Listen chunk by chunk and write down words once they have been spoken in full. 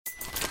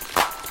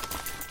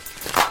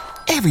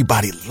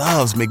Everybody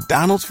loves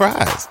McDonald's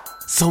fries.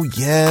 So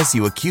yes,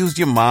 you accused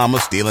your mom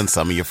of stealing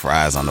some of your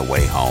fries on the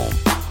way home.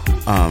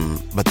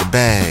 But the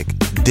bag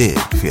did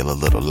feel a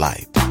little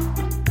light.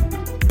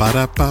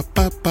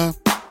 Ba-da-ba-ba-ba.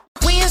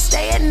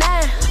 Wednesday at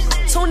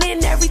 9. Tune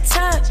in every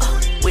time.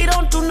 We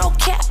don't do no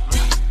cap.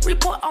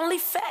 Report only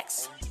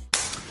facts.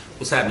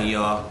 What's happening,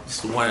 y'all? It's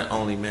the one and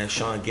only, man,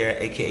 Sean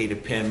Garrett, a.k.a. The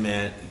Pen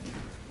Man.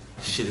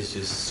 Shit is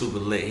just super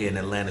lit here in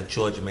Atlanta,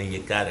 Georgia, man. You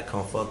gotta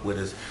come fuck with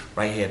us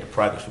right here at the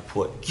Progress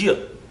Report. Yeah.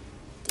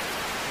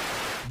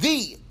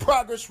 The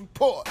Progress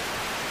Report.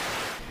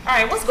 All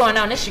right, what's going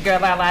on? It's your girl,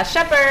 Lala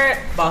Shepherd.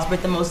 Boss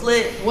Brit the Most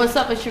Lit. What's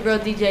up? It's your girl,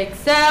 DJ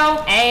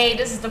Excel. Hey,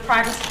 this is the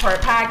Progress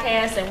Report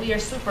podcast, and we are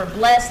super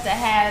blessed to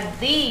have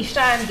the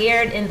Sean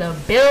Garrett in the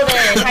building.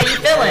 How you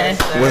feeling?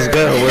 What's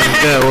good?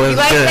 What's good? What's you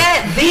like good?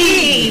 that?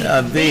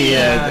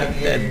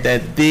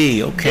 That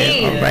D.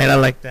 Okay, all right. I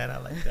like that.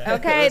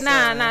 Okay,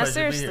 nah,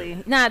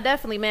 seriously. Nah,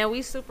 definitely, man.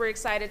 We super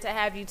excited to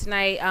have you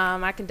tonight.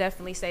 I can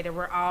definitely say that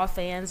we're all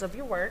fans of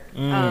your work.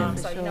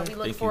 So, you know, we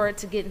look forward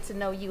to getting to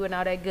know you and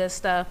all that good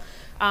stuff.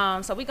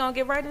 So we're going to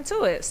get right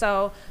into it.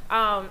 So,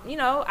 you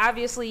know,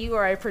 obviously you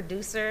are a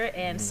producer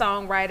and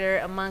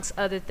songwriter amongst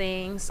other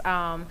things.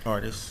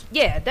 Artist.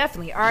 Yeah,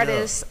 definitely.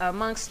 Artist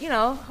amongst, you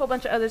know, a whole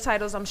bunch of other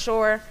titles, I'm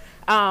sure.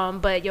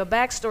 But your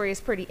backstory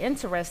is pretty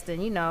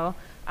interesting, you know.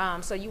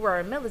 So you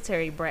were a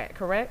military brat,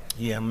 correct?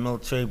 Yeah, I'm a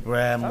military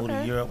brat. Moved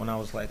to Europe when I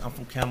was like, I'm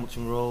from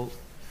Campbellton Road.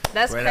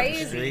 That's right crazy. Up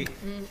the street.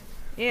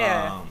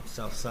 Yeah.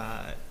 South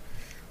Side.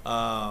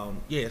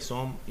 Yeah, so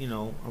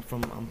I'm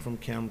from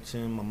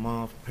Campbellton. My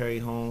mom from Perry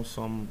Home,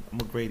 so I'm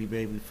a Grady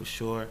baby for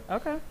sure.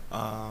 Okay.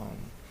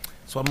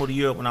 So I moved to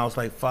Europe when I was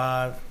like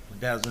 5. My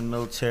dad was in the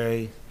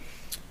military.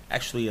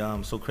 Actually,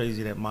 so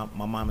crazy that my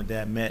mom and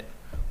dad met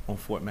on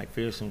Fort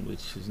McPherson,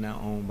 which is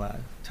now owned by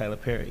Tyler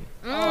Perry.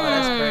 Oh,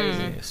 that's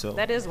crazy. Yeah, so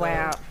that is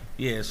wild.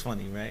 Yeah, it's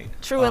funny, right?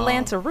 True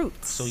Atlanta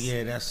roots. So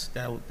yeah,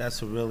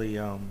 that's a really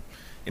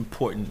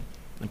important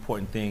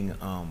thing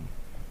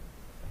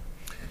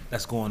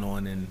that's going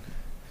on in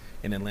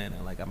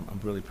Atlanta. Like I'm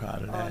really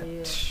proud of that. Oh,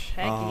 yeah.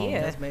 Heck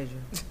yeah. That's major.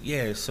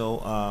 Yeah,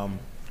 so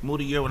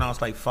moved a year when I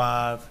was like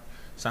 5.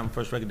 Signed my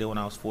first record deal when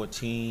I was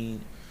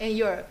 14. In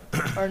Europe,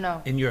 or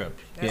no? In Europe,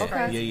 yeah,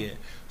 Okay. yeah.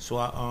 So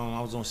I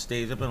was on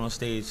stage. I've been on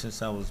stage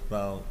since I was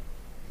about,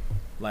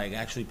 like,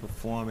 actually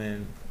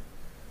performing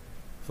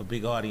for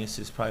big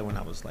audiences probably when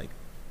I was like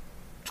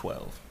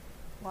 12.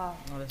 Wow.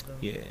 Oh, that's dope.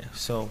 Yeah.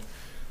 So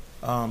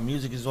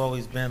music has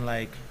always been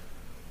like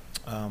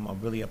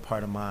really a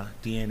part of my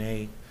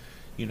DNA.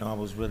 You know, I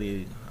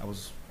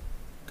was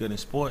good in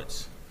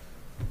sports.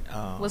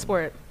 What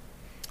sport?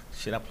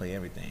 Shit, I play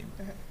everything.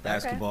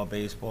 Basketball,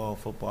 baseball,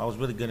 football. I was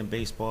really good in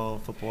baseball,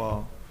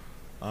 football.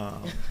 You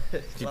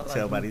can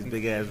tell by these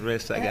big ass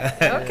wrists I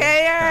got.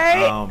 Okay,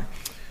 all right.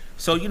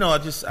 So, you know,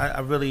 I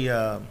really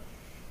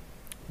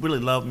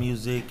love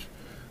music.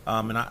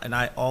 And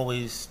I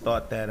always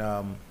thought that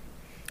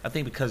I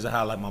think because of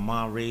how like my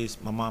mom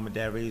and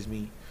dad raised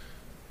me,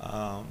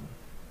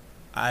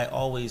 I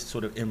always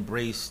sort of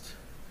embraced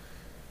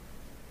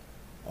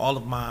all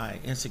of my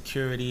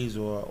insecurities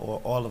or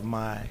all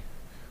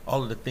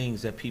of the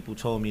things that people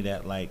told me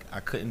that like I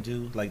couldn't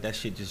do. Like that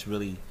shit just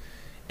really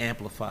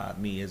amplified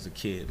me as a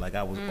kid. Like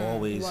I was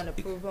always. You want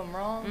to prove them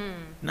wrong?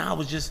 No, it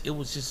was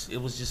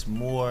just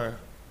more.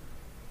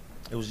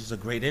 It was just a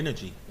great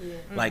energy. Yeah.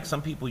 Like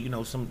some people, you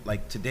know,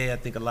 like today I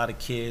think a lot of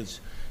kids,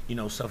 you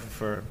know,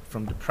 suffer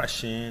from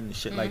depression and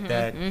shit like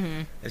that.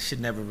 That shit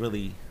never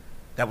really.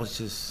 That was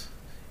just.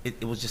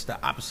 It was just the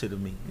opposite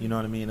of me. You know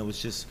what I mean? It was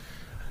just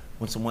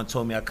when someone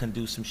told me I couldn't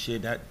do some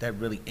shit that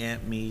really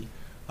amped me.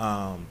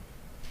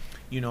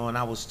 You know, and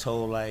I was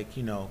told like,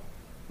 you know,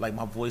 like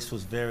my voice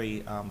was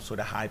very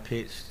sort of high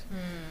pitched.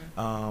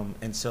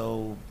 And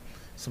so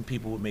some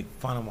people would make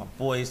fun of my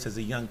voice as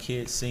a young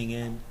kid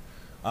singing.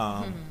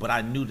 But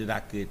I knew that I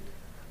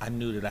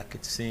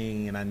could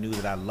sing, and I knew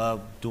that I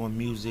loved doing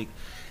music.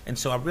 And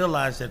so I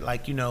realized that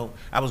like, you know,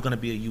 I was gonna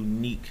be a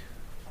unique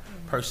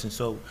person.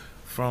 So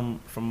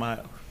from my,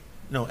 you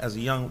know, as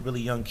a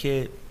really young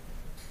kid,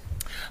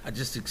 I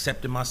just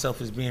accepted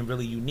myself as being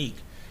really unique.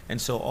 And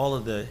so all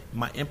of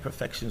my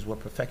imperfections were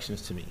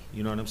perfections to me.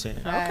 You know what I'm saying?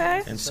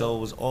 Okay. And so it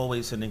was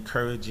always I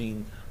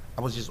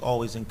was just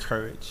always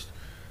encouraged.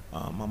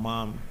 My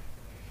mom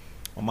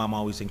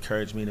always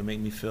encouraged me to make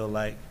me feel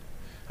like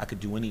I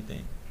could do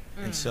anything.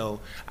 And so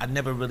I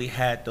never really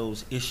had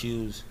those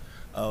issues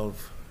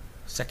of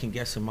second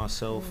guessing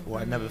myself, or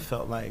I never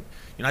felt like,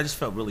 you know, I just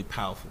felt really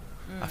powerful.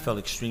 I felt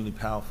extremely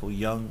powerful,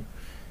 young,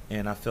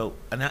 and I felt,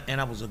 and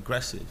I was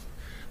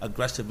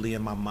aggressively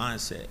in my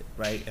mindset,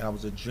 right? And I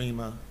was a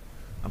dreamer.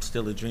 I'm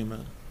still a dreamer.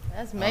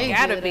 That's major.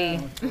 Gotta be.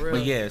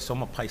 But yeah, so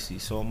I'm a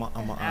Pisces. So I'm a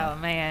Oh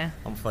man.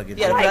 I'm fucking.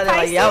 Yeah, like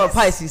Pisces. I'm a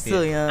Pisces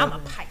too, Yeah. yeah. I'm a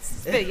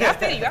Pisces. I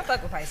feel you. I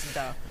fuck with Pisces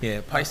though.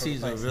 Yeah,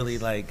 Pisces are really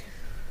like,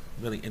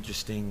 really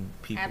interesting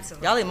people.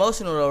 Absolutely. Y'all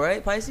emotional though,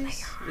 right?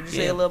 Pisces? Would you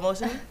say a little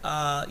emotional?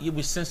 You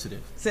were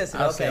sensitive.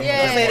 Sensitive. Okay.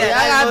 Yeah,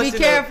 I gotta be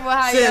careful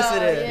how you.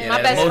 Sensitive. Yeah.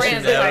 My best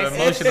friend's a Pisces.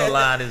 Emotional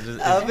line is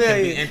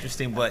can be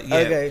interesting, but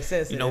yeah,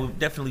 sensitive. you know, we're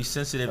definitely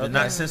sensitive, and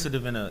not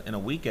sensitive in a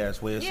weak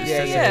ass way. It's just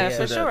yeah, sensitive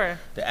for to sure.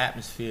 the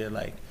atmosphere.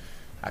 Like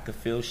I could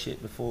feel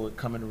shit before it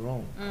come in the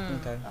room.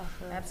 Okay.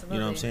 Absolutely. You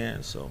know what I'm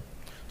saying? So,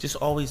 just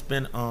always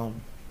been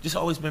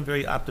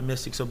very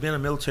optimistic. So being a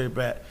military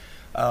brat,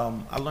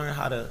 I learned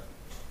how to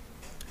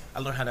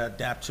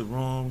adapt to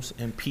rooms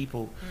and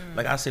people.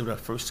 Like I say, the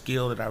first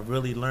skill that I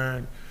really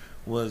learned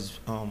was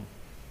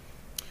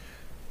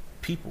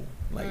people,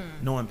 like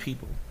knowing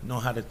people, know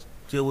how to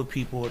deal with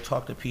people or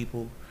talk to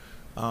people,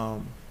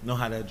 know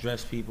how to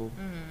address people,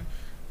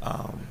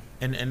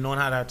 and knowing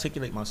how to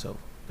articulate myself.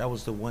 That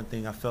was the one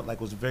thing I felt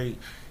like was it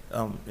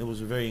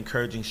was a very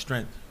encouraging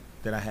strength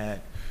that I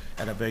had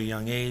at a very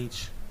young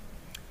age.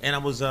 And I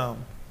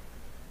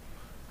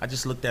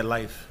just looked at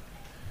life.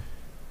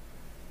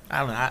 I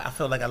don't know. I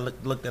felt like I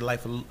looked at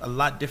life a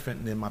lot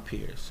different than my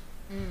peers.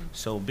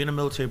 So being a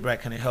military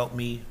brat kind of helped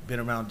me, being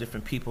around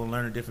different people,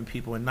 learning different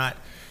people, and not,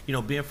 you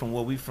know, being from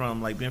where we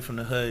from, like being from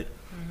the hood,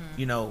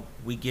 you know,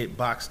 we get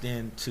boxed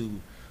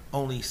into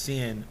only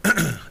seeing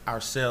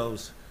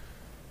ourselves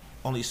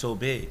only so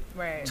big.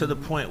 Right. To the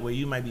point where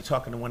you might be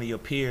talking to one of your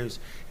peers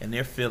and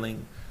they're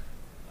feeling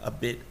a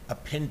bit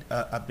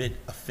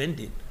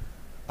offended.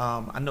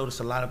 I notice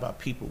a lot about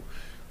people.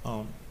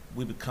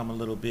 We become a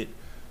little bit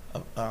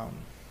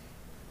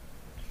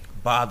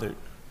bothered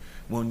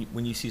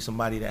when you see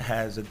somebody that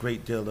has a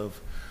great deal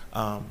of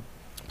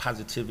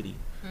positivity,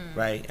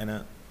 right?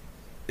 And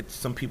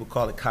some people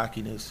call it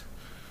cockiness,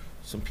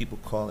 some people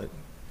call it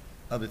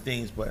other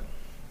things, but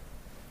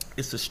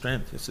it's a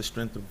strength. It's a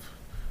strength of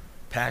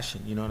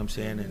passion. You know what I'm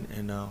saying?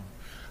 And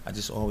I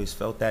just always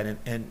felt that.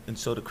 And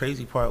so the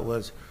crazy part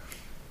was,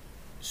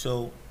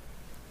 so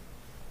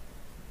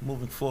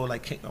moving forward,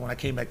 like when I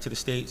came back to the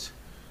States,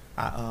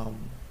 my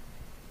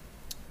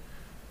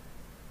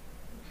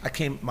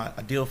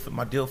deal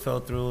fell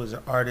through as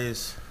an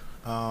artist.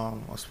 I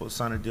was supposed to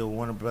sign a deal with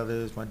Warner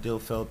Brothers. My deal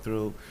fell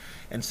through,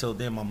 and so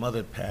then my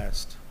mother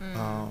passed,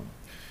 and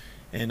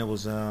it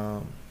was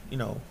you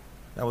know,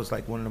 that was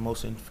like one of the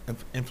most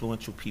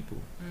influential people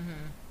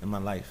in my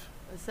life.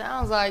 It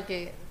sounds like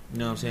it. You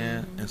know what I'm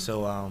saying? And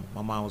so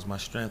my mom was my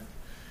strength,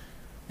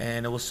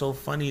 and it was so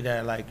funny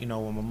that, like, you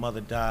know, when my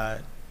mother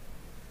died,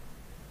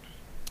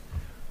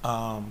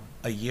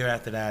 a year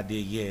after that I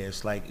did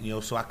it's like, you know,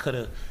 so I could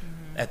have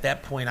at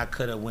that point I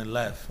could have went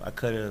left. I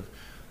could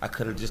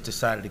have just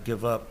decided to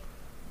give up,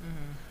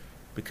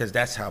 because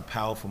that's how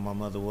powerful my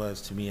mother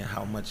was to me and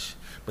how much.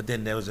 But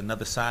then there was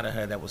another side of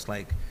her that was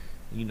like,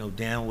 you know,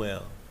 damn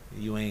well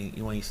you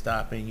ain't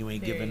stopping, you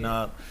ain't giving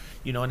up,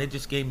 you know, and it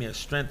just gave me a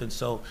strength. And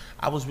so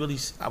I was really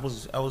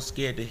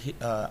scared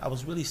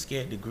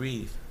to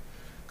grieve,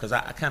 because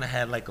I kind of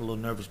had like a little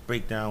nervous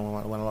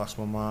breakdown when I lost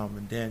my mom,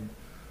 and then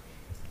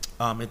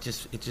it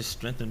just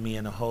strengthened me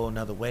in a whole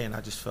nother way, and I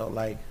just felt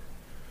like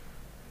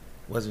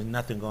wasn't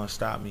nothing gonna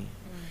stop me.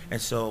 And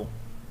so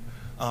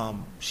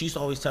she used to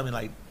always tell me,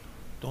 like,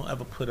 don't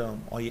ever put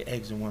all your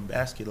eggs in one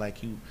basket,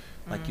 like you're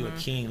a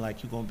king,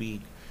 like you're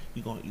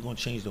gonna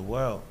change the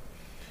world.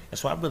 And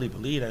so I really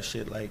believe that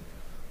shit. Like,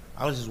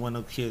 I was just one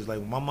of those kids, like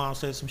when my mom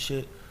said some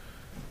shit,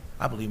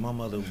 I believe my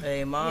mother.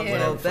 Hey, moms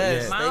know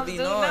best. Moms they be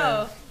do knowing.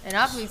 know. And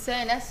I'll be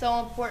saying that's so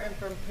important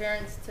for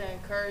parents to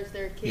encourage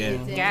their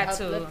kids and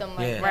uplift them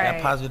like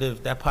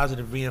that. That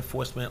positive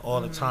reinforcement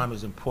all the time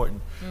is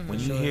important. When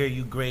you hear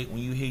you great, when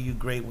you hear you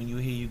great, when you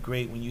hear you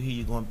great, when you hear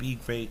you're gonna be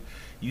great,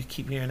 you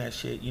keep hearing that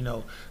shit. You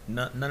know,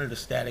 none of the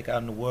static out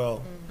in the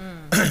world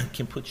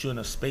can put you in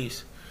a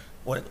space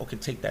or can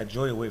take that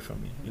joy away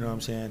from you. You know what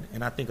I'm saying?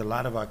 And I think a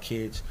lot of our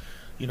kids,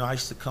 you know, I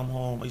used to come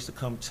home. I used to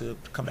come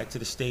back to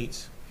the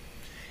States,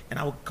 and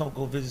I would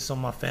go visit some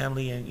of my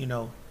family, and you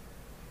know,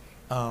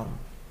 I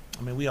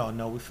mean, we all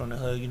know we're from the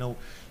hood. You know,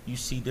 you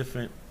see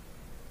different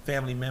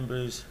family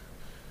members,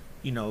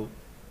 you know,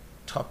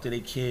 talk to their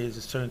kids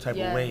a certain type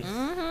of way,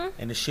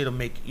 and the shit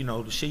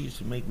used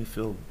to make me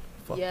feel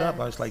fucked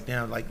up. I was like,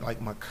 damn,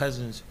 like my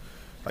cousins,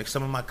 like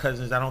some of my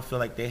cousins, I don't feel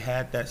like they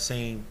had that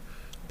same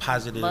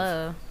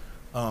positive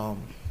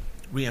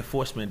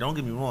reinforcement. Don't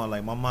get me wrong,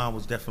 like my mom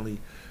was definitely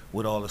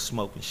with all the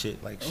smoke and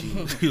shit, like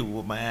she would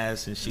whip my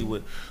ass, and she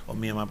would, or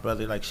me and my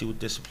brother, like she would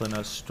discipline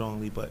us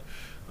strongly, but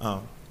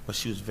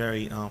she was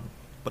very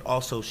but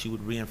also she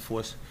would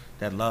reinforce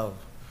that love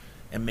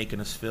and making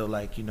us feel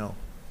like, you know,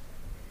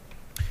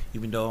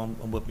 even though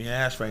I'm whipping your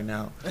ass right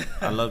now,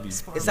 I love you.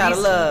 It's out of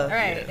love.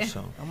 Right. Yeah,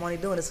 so I'm only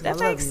doing this that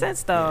because I love makes you.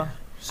 sense though. Yeah.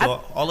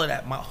 So all of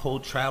that, my whole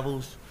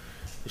travels,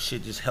 the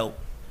shit just helped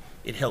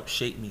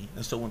shape me.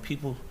 And so when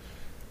people,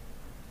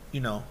 you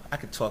know, I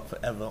could talk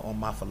forever on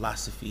my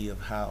philosophy of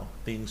how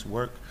things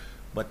work,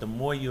 but the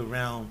more you're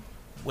around,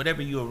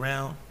 whatever you're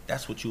around,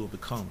 that's what you will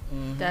become.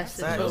 That's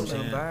the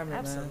environment,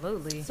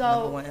 Absolutely. Man. So,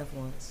 number one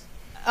influence.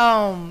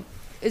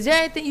 Is there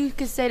anything you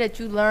could say that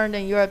you learned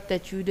in Europe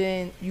that you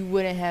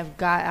wouldn't have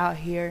got out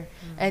here?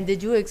 And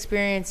did you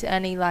experience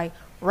any like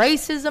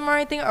racism or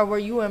anything, or were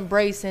you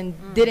embraced and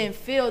didn't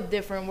feel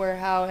different where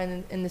how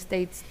in the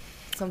States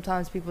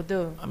sometimes people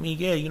do? I mean,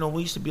 yeah, you know,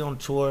 we used to be on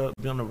tour,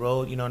 be on the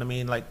road, you know what I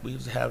mean? Like, we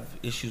used to have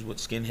issues with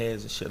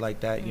skinheads and shit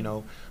like that, you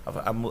know.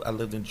 I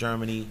lived in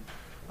Germany.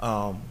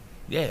 Yeah,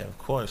 of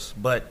course.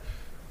 But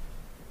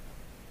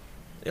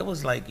it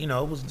was like, you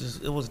know,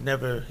 it was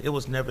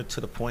never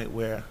to the point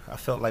where I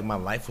felt like my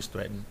life was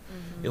threatened.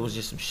 It was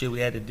just some shit we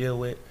had to deal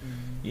with,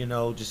 you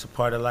know, just a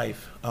part of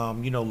life.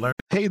 You know, learn.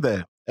 Hey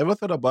there, ever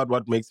thought about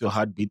what makes your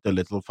heart beat a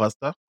little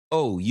faster?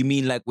 Oh, you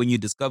mean like when you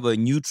discover a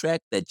new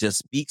track that just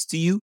speaks to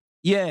you?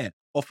 Yeah,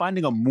 or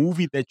finding a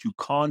movie that you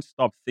can't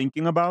stop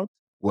thinking about?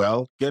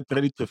 Well, get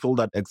ready to feel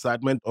that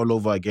excitement all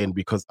over again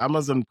because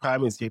Amazon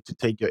Prime is here to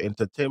take your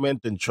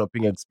entertainment and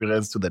shopping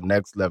experience to the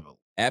next level.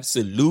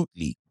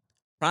 Absolutely.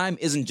 Prime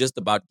isn't just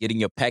about getting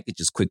your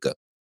packages quicker.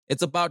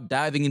 It's about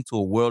diving into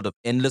a world of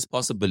endless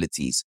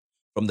possibilities,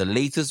 from the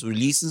latest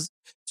releases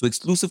to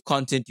exclusive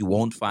content you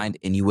won't find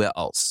anywhere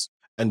else.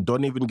 And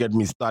don't even get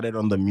me started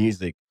on the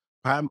music.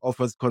 Prime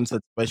offers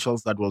concert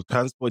specials that will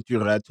transport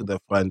you right to the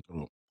front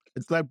row.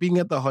 It's like being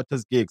at the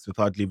hottest gigs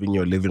without leaving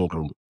your living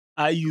room.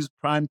 I use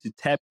Prime to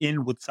tap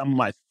in with some of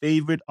my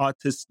favorite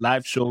artists'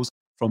 live shows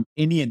from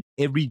any and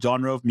every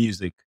genre of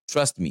music.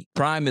 Trust me,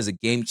 Prime is a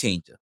game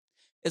changer.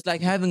 It's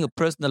like having a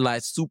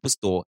personalized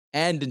superstore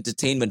and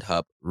entertainment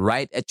hub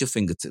right at your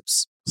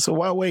fingertips. So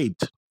why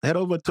wait? Head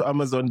over to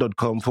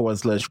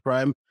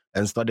amazon.com/Prime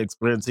and start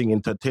experiencing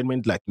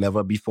entertainment like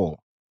never before.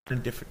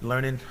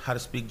 Learning how to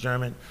speak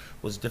German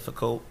was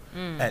difficult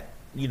at,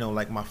 you know,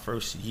 like my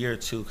first year or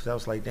two, because I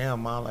was like,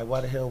 damn, Mom, like,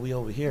 why the hell are we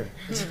over here?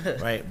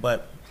 Right?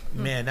 But,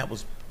 man, that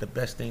was the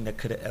best thing that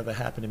could have ever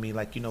happened to me.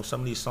 Like, you know, some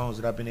of these songs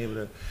that I've been able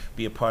to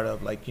be a part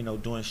of, like, you know,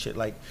 doing shit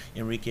like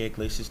Enrique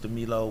Iglesias de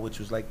Milo, which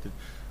was like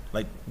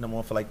number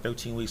one for like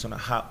 13 weeks on the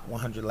Hot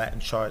 100 Latin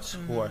charts,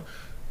 or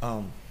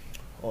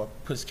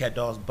Pussycat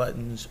Dolls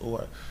Buttons,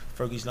 or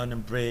Fergie's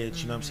London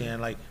Bridge, you know what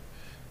I'm saying?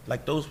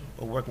 Like those,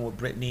 or working with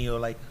Britney, or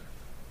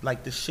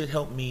like this shit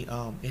helped me,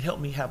 it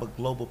helped me have a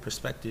global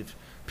perspective,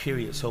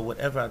 period. So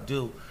whatever I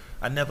do,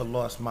 I never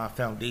lost my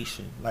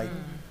foundation. Like,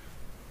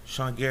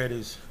 Sean Garrett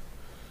is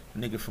a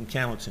nigga from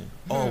Camilton,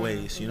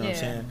 always, you know what I'm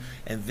saying?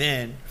 And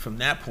then, from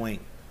that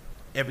point,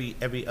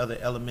 every other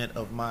element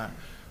of my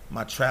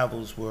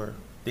travels were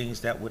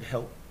things that would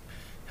help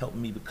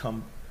me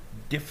become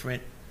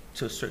different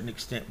to a certain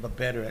extent, but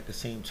better at the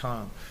same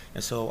time.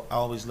 And so I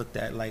always looked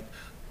at, like,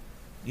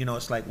 you know,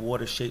 it's like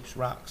water shapes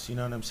rocks, you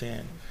know what I'm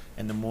saying?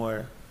 And the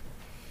more,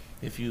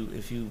 if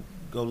you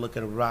go look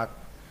at a rock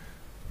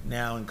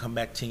now and come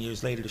back 10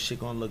 years later, the shit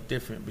gonna look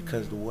different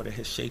because the water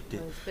has shaped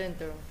it. It's been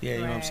through. Yeah,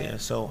 you know what I'm saying?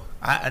 So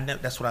I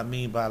that's what I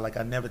mean by, like,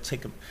 I never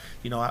take a,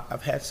 you know,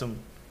 I've had some,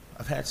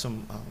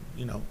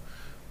 you know,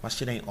 my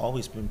shit ain't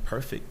always been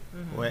perfect,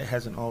 or it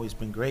hasn't always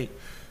been great,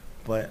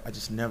 but I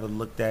just never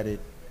looked at it.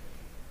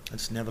 I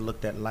just never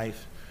looked at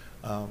life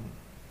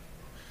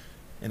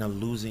in a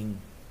losing.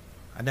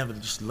 I never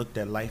just looked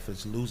at life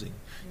as losing.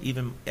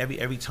 Even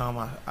every time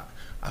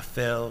I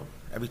failed,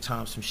 every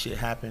time some shit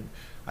happened,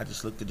 I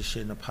just looked at the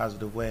shit in a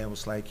positive way and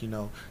was like, you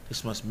know,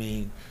 this must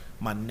mean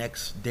my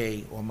next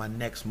day or my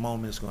next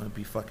moment is going to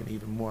be fucking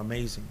even more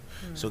amazing.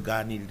 So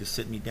God needed to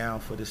sit me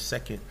down for this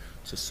second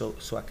so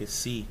I could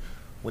see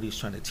what He's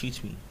trying to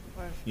teach me,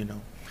 you know.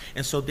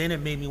 And so then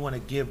it made me want to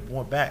give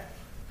more back.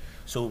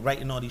 So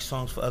writing all these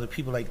songs for other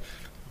people, like,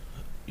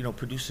 you know,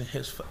 producing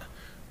hits for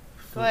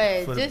Go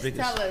ahead, for just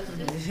biggest. tell us.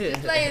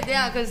 Just lay it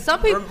down, because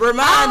some people,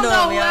 Remind I don't know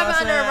them, you know whoever what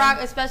I'm under a saying? rock,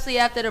 especially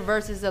after the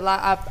verses a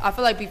lot. I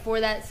feel like before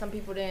that, some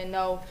people didn't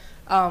know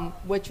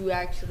what you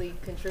actually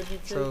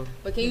contribute to. True.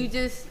 But can you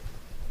just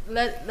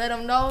let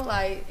them know,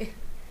 like?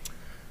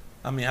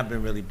 I mean, I've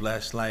been really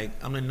blessed. Like,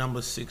 I'm the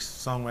number 6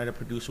 songwriter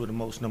producer with the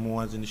most number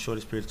ones in the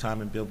shortest period of time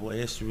in Billboard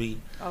history.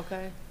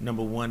 Okay.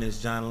 Number 1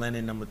 is John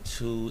Lennon. Number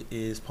 2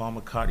 is Paul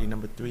McCartney.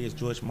 Number 3 is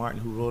George Martin,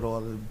 who wrote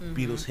all the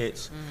Beatles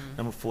hits.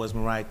 Number 4 is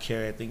Mariah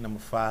Carey. I think number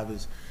 5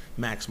 is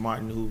Max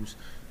Martin, who's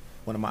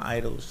one of my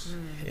idols,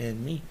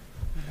 and me.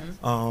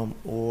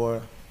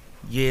 Or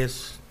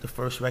Years, the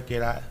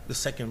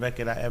second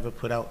record I ever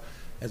put out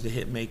as a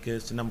hit maker.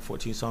 It's the number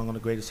 14 song on the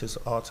greatest hits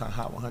of all time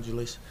Hot 100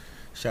 list.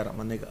 Shout out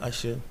my nigga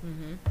Usher.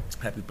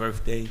 Happy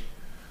birthday.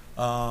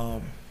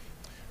 My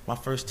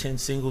first 10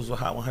 singles were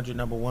Hot 100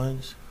 number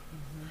ones.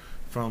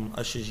 From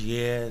Usher's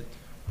Yeah,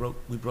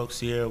 We Broke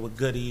Sierra with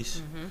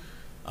Goodies.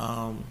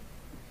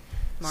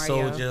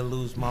 Soldier,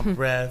 Lose My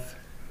Breath.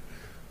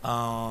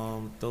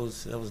 That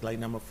was like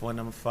number 4,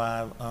 number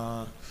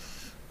 5.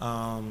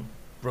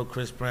 Broke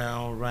Chris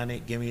Brown, Run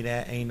It, Give Me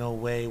That, Ain't No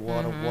Way,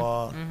 Wall to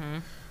Wall.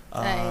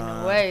 Ain't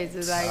no way.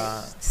 It's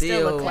like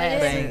Still a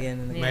classic.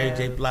 banging. Mary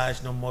J.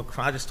 Blige, No More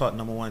Crying. I just taught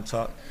number 1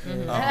 talk.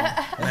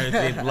 Mary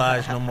J.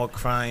 Blige, No More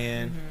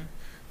Crying.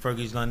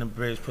 Fergie's London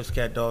Bridge,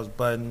 Pussycat Dolls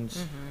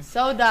Buttons.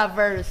 So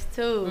diverse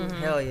too.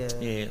 Hell yeah.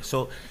 Yeah,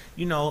 so,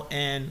 you know,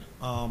 and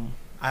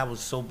I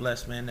was so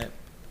blessed, man, that,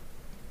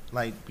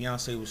 like,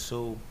 Beyonce was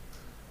so,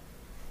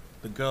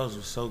 the girls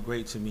were so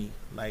great to me.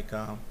 Like,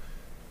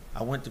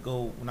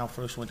 when I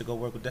first went to go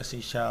work with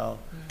Destiny's Child,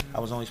 I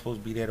was only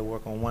supposed to be there to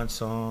work on one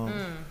song.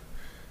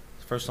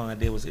 The first song I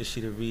did was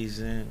Issue the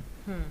Reason.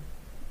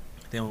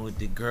 Then with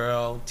the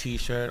Girl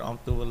T-shirt, I'm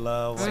Through With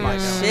Love.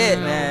 Shit,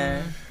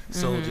 man.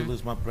 Soldier,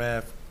 Lose My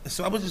Breath. And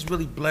so I was just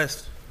really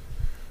blessed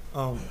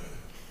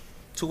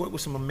to work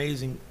with some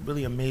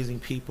really amazing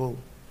people.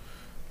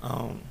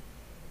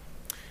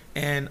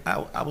 And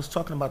I was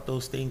talking about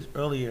those things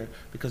earlier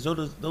because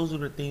those are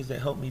the things that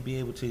help me be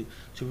able to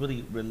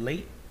really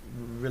relate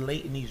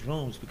in these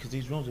rooms, because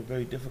these rooms are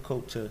very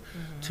difficult to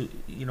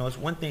it's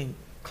one thing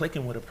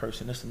clicking with a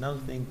person, it's another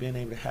thing being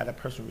able to have that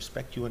person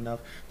respect you enough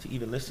to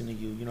even listen to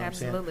you, you know what I'm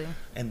saying?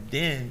 And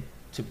then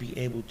to be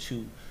able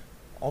to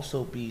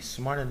also be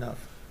smart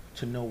enough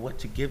to know what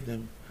to give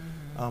them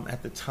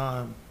at the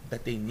time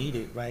that they need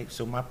it, right?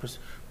 So my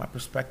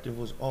perspective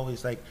was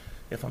always like,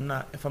 if I'm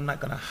not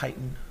gonna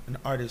heighten an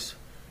artist's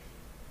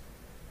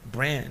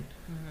brand,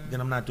 then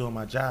I'm not doing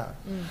my job.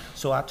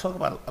 So I talk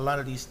about a lot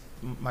of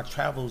my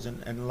travels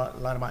and a lot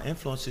of my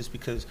influences,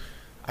 because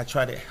I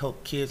try to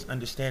help kids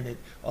understand that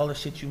all the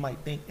shit you might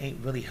think ain't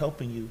really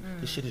helping you,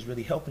 the shit is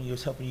really helping you.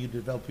 It's helping you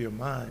develop your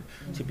mind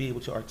to be able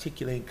to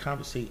articulate and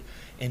conversate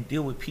and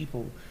deal with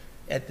people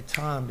at the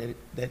time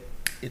that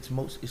it's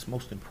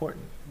most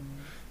important.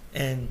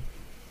 And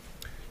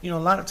a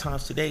lot of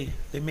times today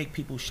they make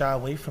people shy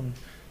away from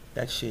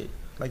that shit.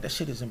 Like, that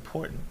shit is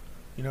important.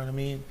 You know what I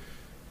mean?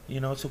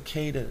 It's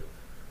okay to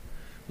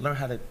learn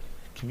how to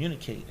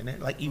communicate, and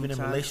like even in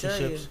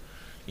relationships,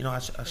 I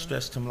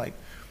stress to them, like,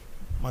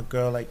 my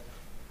girl, like,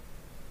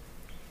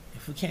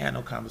 if we can't have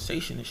no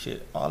conversation and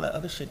shit, all that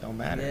other shit don't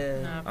matter.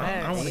 Yeah.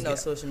 I don't want to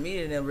social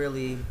media then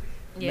really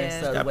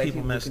messed up got the way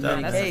people messed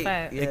up. That's a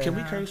fact. Yeah. Can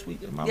we curse?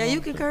 Yeah, you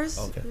can curse.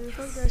 Okay. Yeah,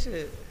 fuck that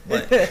shit.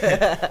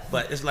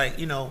 But it's like,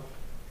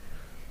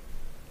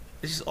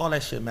 it's just all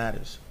that shit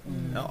matters.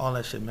 All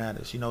that shit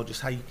matters.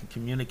 Just how you can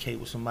communicate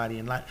with somebody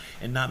and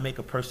not make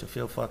a person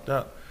feel fucked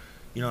up.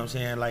 You know what I'm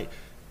saying? Like,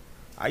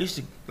 I used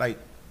to, like,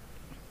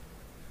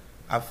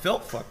 I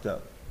felt fucked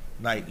up.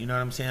 Like, you know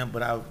what I'm saying?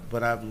 But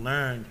I've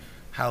learned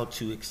how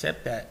to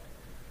accept that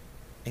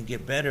and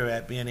get better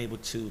at being able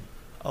to,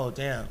 oh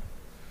damn,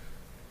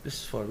 this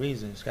is for a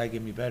reason. It's gotta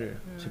get me better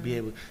to be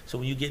able. So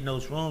when you get in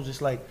those rooms,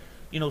 it's like,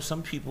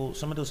 some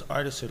of those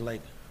artists are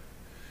like,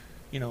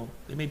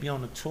 they may be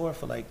on the tour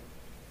for like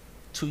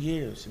 2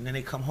 years, and then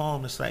they come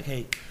home. It's like,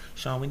 hey,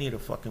 Sean,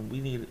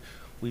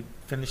 we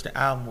finished the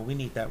album, or we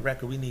need that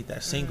record, we need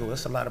that single.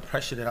 That's a lot of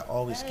pressure that I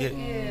always get.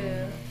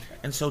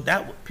 And so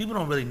that people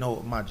don't really know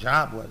what my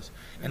job was,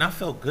 and I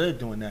felt good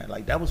doing that.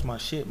 Like, that was my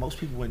shit. Most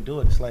people wouldn't do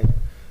it. It's like,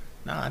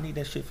 nah, I need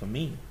that shit for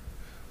me.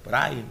 But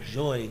I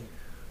enjoy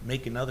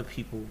making other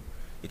people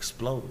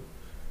explode.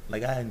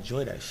 Like, I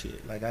enjoy that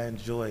shit. Like, I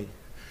enjoy,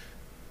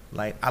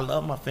 like, I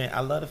love my fans.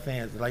 I love the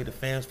fans. Like, the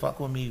fans fuck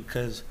with me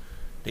because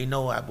they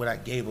know what I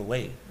gave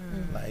away.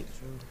 Like,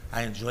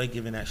 I enjoy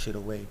giving that shit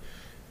away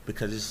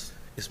because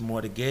it's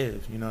more to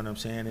give. You know what I'm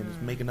saying? And it's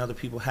making other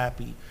people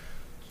happy.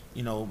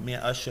 Me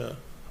and Usher,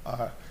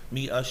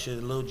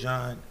 Lil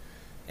Jon,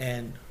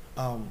 and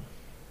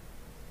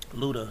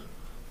Luda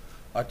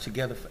are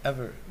together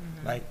forever.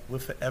 Like, we're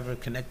forever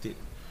connected.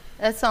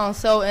 That sounds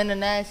so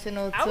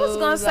international too. I was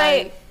gonna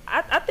say,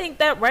 I think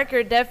that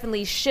record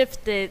definitely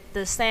shifted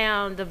the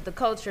sound of the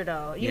culture,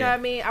 though. You know what I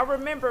mean? I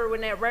remember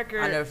when that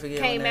record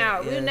came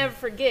out. We'll never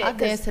forget. I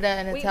danced to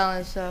that in a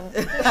talent show.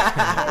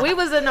 We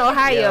was in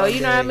Ohio, you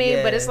know what I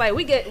mean? But it's like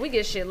we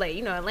get shit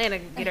late. Atlanta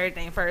get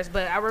everything first.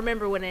 But I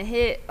remember when it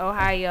hit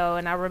Ohio,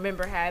 and I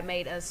remember how it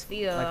made us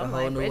feel. Like I'm a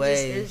whole like, new it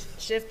wave. just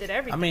shifted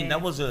everything. I mean,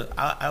 that was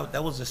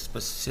a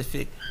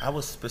specific. I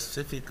was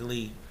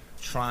specifically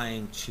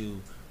trying to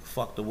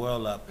fuck the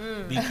world up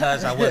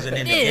because I wasn't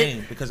in the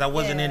game. Because I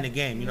wasn't in the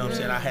game. You know what I'm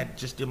saying? I had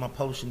just did my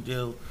publishing deal.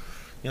 You know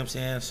what I'm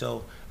saying?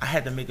 So I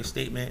had to make a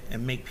statement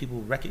and make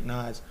people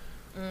recognize.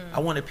 I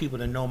wanted people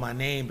to know my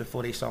name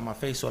before they saw my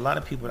face. So a lot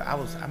of people,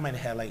 I might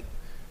have had like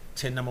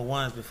 10 number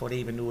ones before they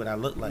even knew what I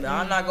looked like. No,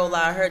 I'm not gonna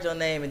lie. I heard your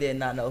name and did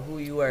not know who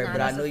you were,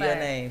 but I knew your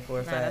name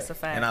for a fact. That's a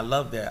fact. And I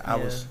love that. I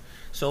was.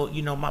 So,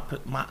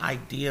 my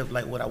idea of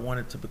like what I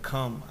wanted to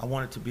become, I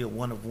wanted to be a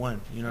one of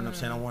one. You know what I'm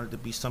saying? I wanted to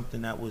be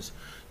something that was,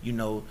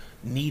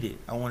 needed.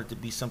 I wanted to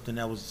be something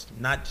that was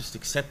not just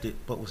accepted,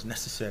 but was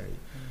necessary.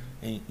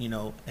 And,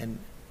 and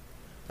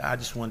I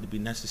just wanted to be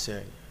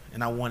necessary.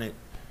 And I wanted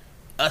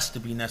us to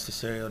be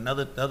necessary.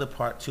 The other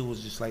part too was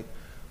just like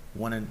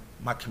wanting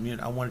my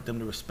community. I wanted them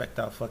to respect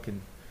I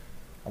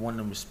wanted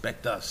them to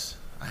respect us.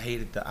 I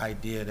hated the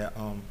idea that,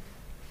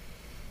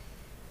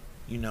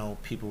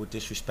 people would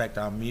disrespect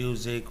our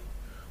music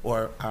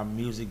or our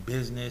music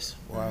business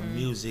or our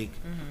music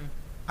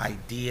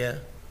idea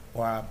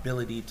or our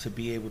ability to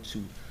be able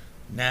to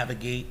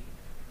navigate.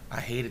 I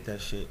hated that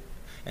shit.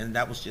 And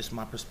that was just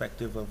my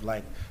perspective of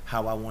like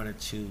how I wanted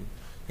to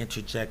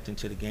interject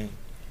into the game.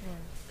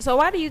 So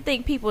why do you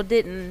think people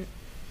didn't,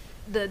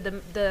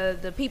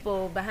 the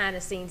people behind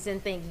the scenes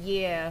didn't think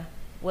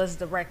was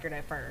the record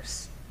at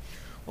first?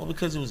 Well,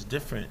 because it was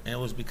different, and it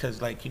was because,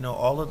 like,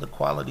 all of the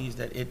qualities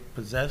that it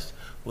possessed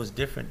was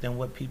different than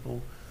what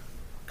people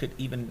could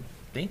even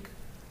think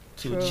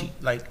to achieve.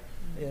 Like,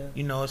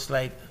 you know, it's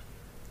like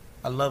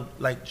I love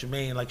like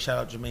Jermaine, like shout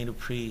out Jermaine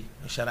Dupri,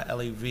 shout out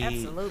LAV.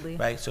 Absolutely.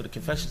 Right. So the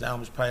Confessions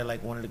album is probably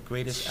like one of the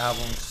greatest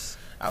albums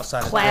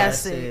outside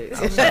classic.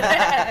 of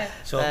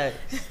so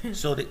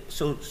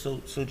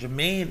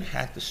Jermaine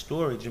had the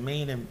story.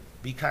 Jermaine and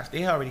B Cox,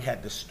 they already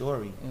had the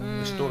story,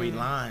 the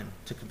storyline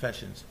to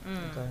Confessions.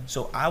 Okay.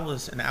 So I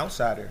was an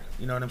outsider.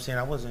 You know what I'm saying?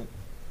 I wasn't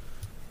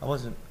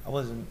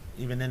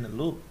even in the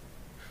loop.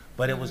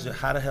 But it was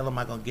how the hell am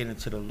I gonna get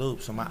into the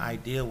loop? So my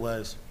idea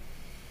was,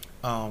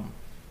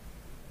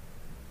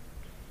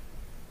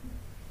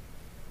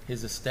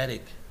 his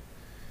aesthetic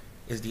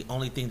is the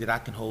only thing that I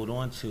can hold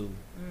on to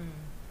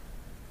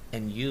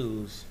and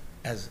use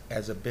as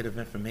a bit of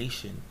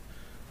information.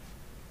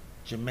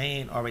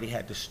 Jermaine already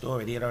had the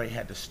story. They had already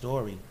had the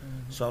story.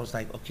 So I was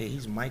like, okay,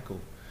 he's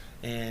Michael.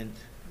 And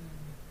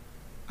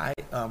I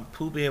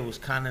Pooh Bear was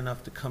kind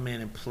enough to come in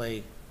and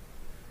play.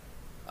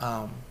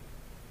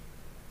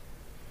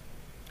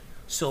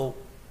 So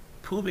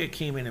Pooh Bear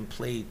came in and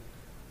played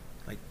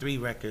like 3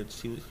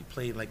 records. He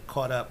played like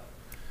Caught Up.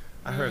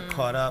 I heard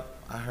Caught Up.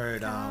 I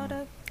heard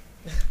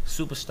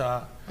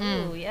Superstar.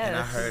 Ooh, yes. And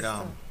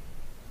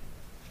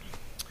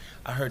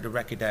I heard the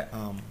record that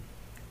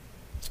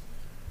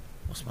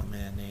what's my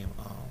man name?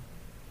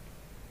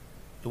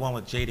 The one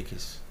with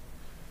Jadakiss.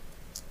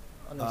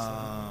 I'm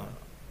trying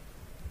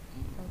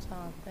to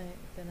think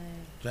the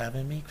name.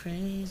 Driving Me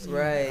Crazy.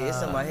 Right,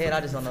 it's in my head. I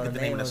just don't know the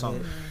name of the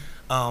song.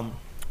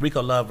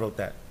 Rico Love wrote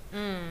that.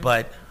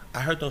 But I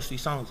heard those 3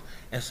 songs,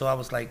 and so I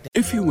was like...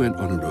 If you went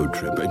on a road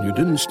trip and you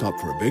didn't stop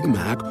for a Big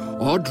Mac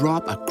or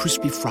drop a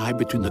crispy fry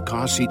between the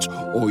car seats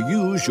or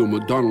use your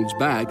McDonald's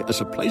bag as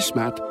a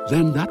placemat,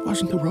 then that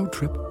wasn't a road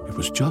trip. It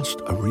was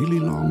just a really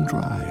long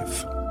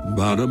drive.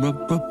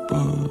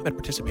 Ba-da-ba-ba-ba. At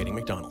participating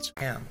McDonald's.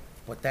 Damn,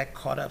 but that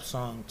Caught Up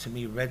song to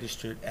me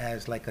registered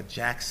as like a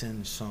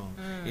Jackson song.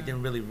 It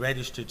didn't really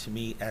register to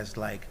me as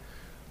like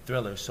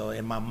Thriller. So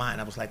in my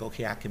mind, I was like,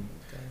 okay, I can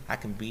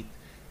beat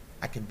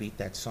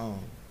that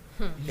song.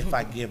 If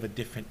I give a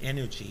different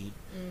energy.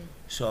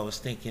 So I was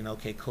thinking,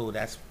 okay, cool,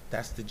 that's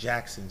the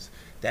Jacksons.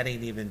 That's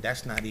not even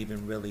that's not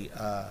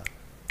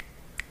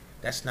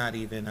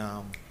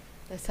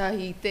how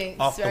he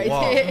thinks off the right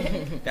wall.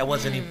 there. That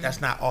wasn't even,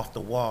 that's not off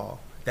the wall.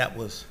 That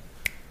was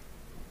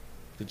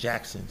the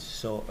Jacksons.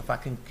 So if I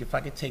can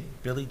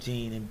take Billie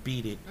Jean and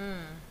beat it,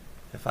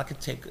 if I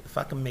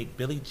can make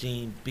Billie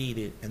Jean, Beat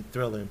It, and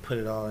Thriller and put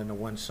it all into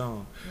one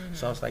song.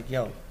 So I was like,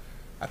 yo,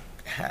 I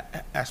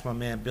asked my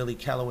man Billy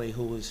Calloway,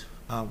 who's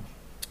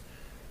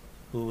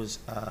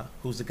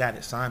the guy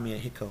that signed me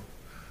at Hicco.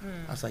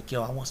 I was like,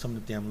 yo, I want some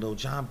of the damn Lil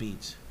Jon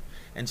beats.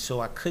 And so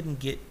I couldn't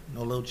get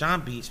no Lil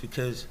Jon beats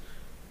because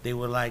they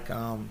were like,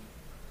 Lil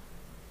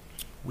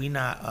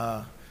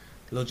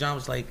Jon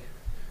was like,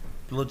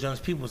 Lil Jon's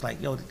people was like,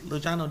 yo,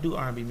 Lil Jon don't do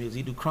R&B music,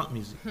 he do crunk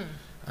music.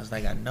 I was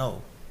like, I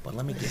know, but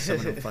let me get some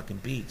of them fucking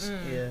beats.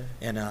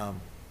 And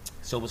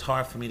so it was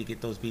hard for me to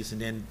get those beats.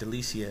 And then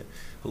Delicia,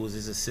 who was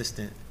his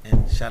assistant,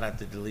 and shout out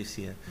to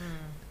Delicia.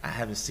 I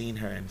haven't seen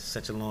her in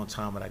such a long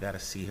time, but I gotta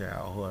see her. I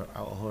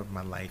owe her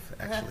my life,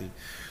 actually.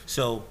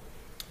 So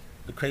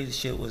the crazy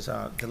shit was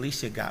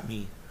Delicia got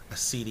me a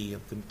CD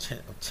of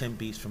 10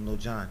 beats from Lil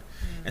Jon.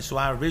 And so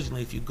I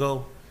originally, if you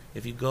go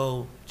and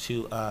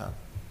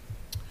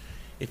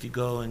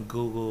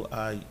Google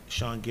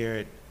Sean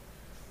Garrett,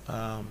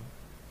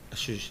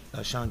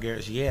 Sean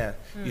Garrett's you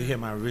hear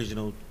my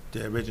original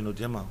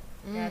demo.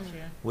 Gotcha.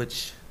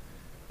 Which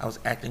I was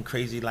acting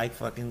crazy like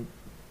fucking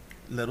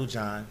Lil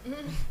Jon.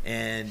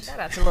 And shout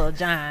out to Lil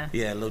Jon.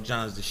 Yeah, Lil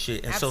Jon's the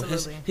shit. And absolutely.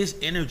 So his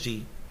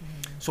energy.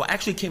 So I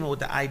actually came up with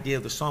the idea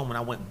of the song when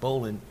I went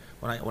bowling.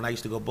 When I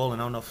used to go bowling,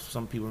 I don't know if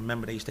some people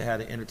remember, they used to have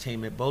the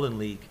entertainment bowling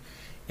league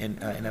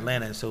in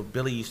Atlanta, and so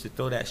Billy used to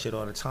throw that shit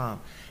all the time.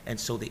 And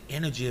so the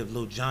energy of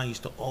Lil Jon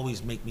used to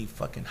always make me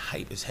fucking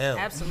hype as hell.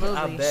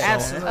 Absolutely,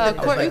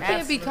 Courtney, you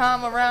can't be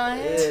calm around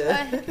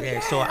him.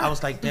 Yeah, so I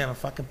was like, damn,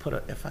 if I can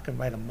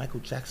write a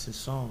Michael Jackson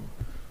song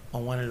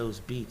on one of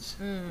those beats,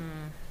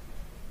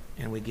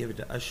 and we give it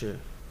to Usher.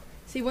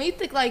 See, when you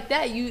think like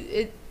that,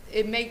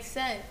 it makes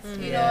sense.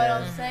 You know what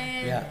I'm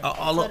saying? Yeah,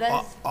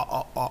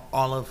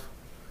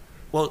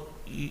 well,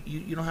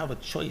 you don't have a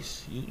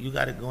choice. You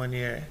got to go in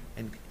there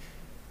and,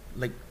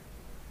 like,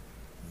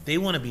 they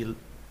want to be,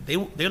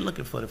 they're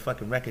looking for the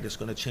fucking record that's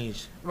going to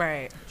change.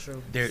 Right.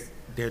 True. Their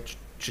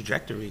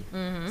trajectory.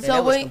 So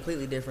that was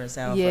completely different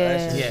sound for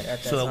us. Yeah. At that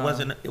So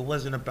time. it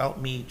wasn't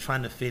about me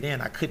trying to fit in.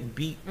 I couldn't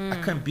beat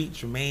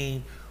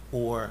Jermaine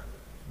or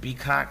B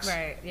Cox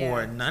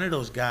or none of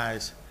those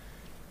guys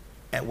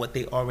at what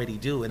they already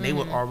do, and they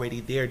were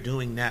already there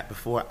doing that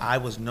before I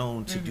was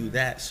known to do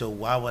that. So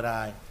why would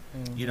I?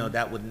 You know,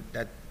 that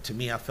to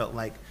me, I felt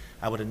like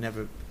I would have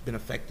never been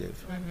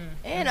effective.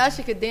 And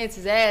Usher could dance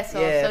his ass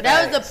off, Yeah, so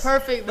that was the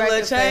perfect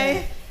record for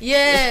him.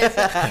 Yes.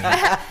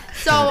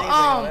 So,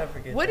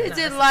 what is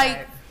it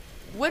like?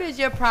 What is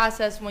your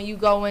process when you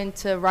go in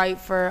to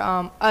write for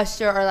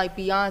Usher or like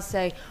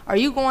Beyonce? Are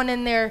you going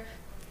in there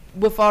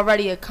with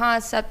already a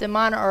concept in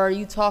mind, or are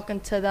you talking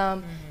to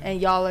them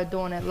and y'all are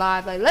doing it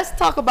live? Like, let's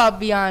talk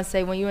about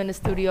Beyonce when you're in the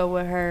studio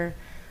with her.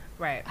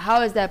 Right.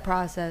 How is that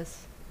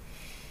process?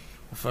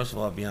 Well, first of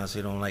all,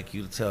 Beyonce don't like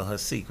you to tell her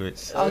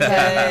secrets.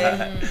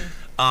 Okay.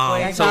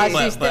 I'll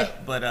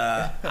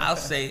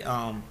say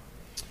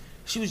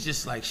she's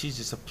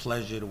just a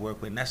pleasure to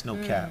work with, and that's no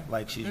cap.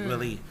 Like, she's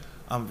really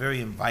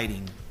very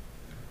inviting.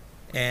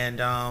 And,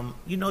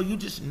 you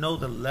just know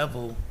the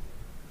level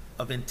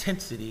of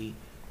intensity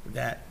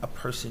that a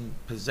person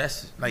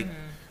possesses. Like,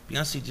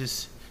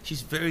 Beyonce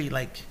she's very,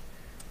 like,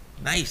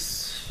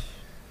 nice,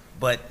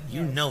 but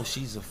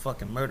she's a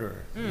fucking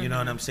murderer. You know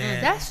what I'm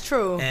saying? That's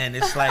true. And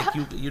it's like,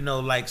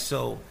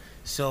 so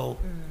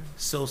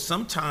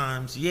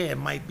sometimes, it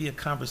might be a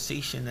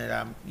conversation that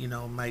I,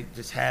 might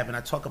just have, and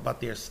I talk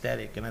about their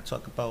aesthetic, and I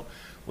talk about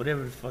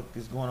whatever the fuck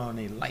is going on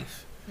in their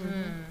life.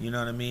 You know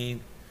what I mean?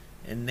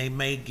 And they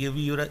may give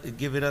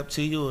it up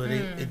to you, or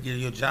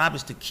your job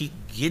is to keep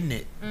getting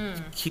it,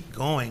 to keep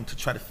going, to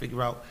try to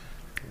figure out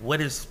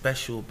what is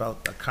special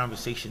about a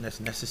conversation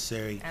that's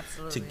necessary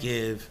to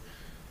give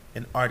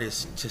an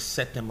artist to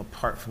set them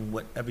apart from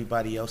what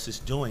everybody else is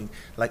doing.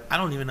 Like, I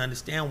don't even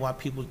understand why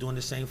people are doing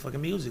the same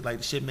fucking music. Like,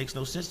 the shit makes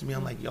no sense to me.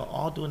 I'm like, y'all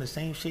all doing the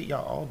same shit.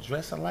 Y'all all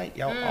dress alike.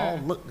 Y'all all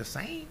look the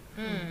same.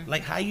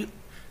 Like,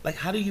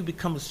 how do you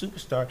become a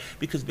superstar?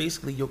 Because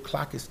basically your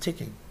clock is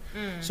ticking.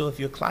 So if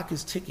your clock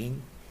is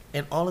ticking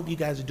and all of you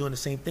guys are doing the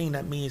same thing,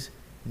 that means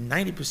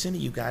 90% of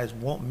you guys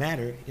won't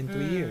matter in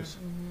 3 years.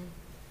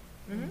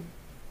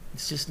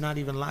 It's just not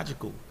even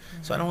logical.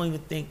 So I don't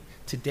even think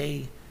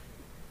today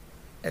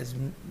as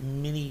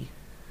many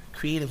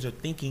creatives are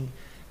thinking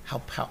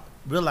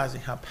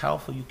realizing how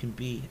powerful you can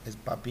be as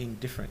by being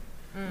different.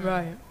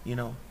 Right.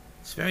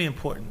 It's very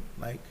important.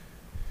 Like,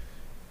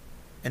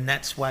 and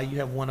that's why you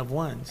have one of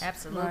ones.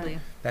 Absolutely. Right.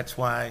 That's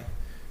why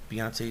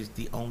Beyonce is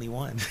the only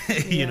one.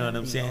 You know what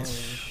I'm saying?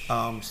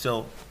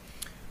 So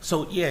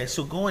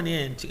going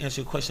in, to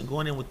answer your question,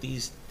 going in with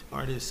these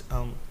artists,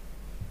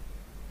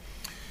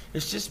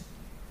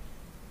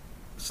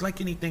 it's like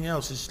anything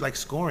else. It's like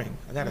scoring.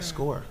 I gotta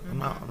score. I'm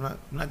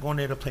not going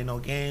there to play no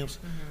games.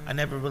 I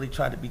never really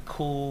tried to be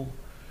cool.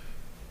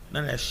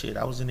 None of that shit.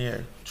 I was in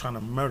there trying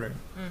to murder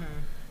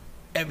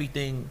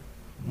everything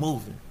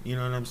moving, you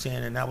know what I'm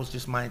saying? And that was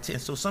just my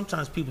intent. So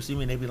sometimes people see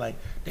me and they be like,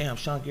 damn,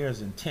 Sean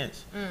Garrett's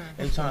intense.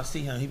 Every time I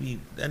see him, he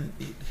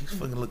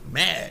fucking look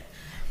mad.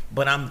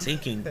 But I'm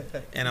thinking,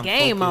 and I'm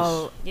game focused.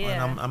 Mode.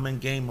 Yeah. And I'm in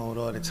game mode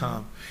all the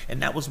time.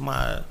 And that was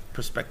my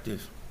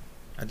perspective.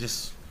 I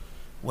just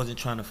wasn't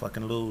trying to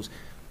fucking lose.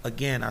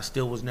 Again, I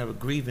still was never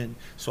grieving,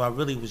 so I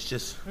really was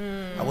just,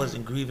 I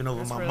wasn't grieving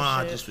over my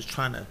mom. I just was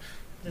trying to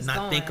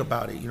think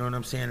about it, you know what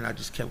I'm saying? And I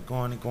just kept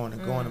going and going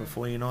and going, and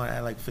before you know it, I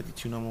had like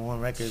 52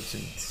 #1 records.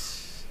 And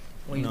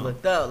when you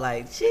looked up,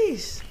 like,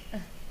 jeez.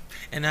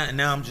 And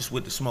now I'm just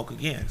with the smoke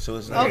again, so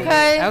it's like,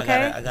 I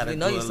gotta we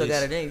know you still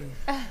got it in you.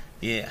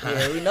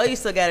 Yeah, we know you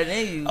still got it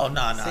in you. Oh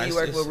no, so you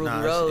work with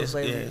Ruby Rose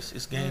lately.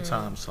 It's game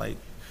time. It's like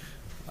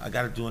I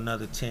gotta do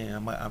another 10.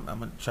 I'm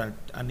gonna try.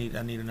 I need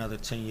another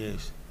 10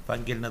 years. If I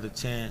can get another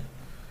 10,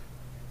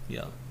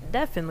 yeah.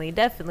 Definitely.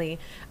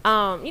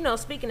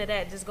 Speaking of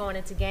that, just going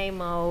into game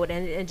mode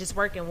and just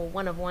working with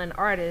one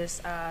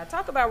artist.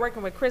 Talk about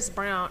working with Chris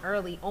Brown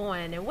early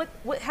on, and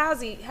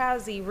how's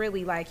he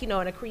really like, in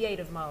a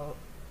creative mode?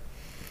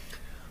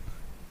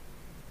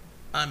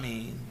 I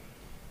mean,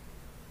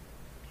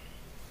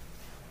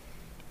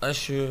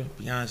 Usher,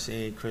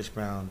 Beyonce, Chris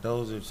Brown,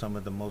 those are some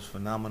of the most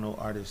phenomenal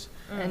artists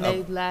and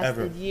they've lasted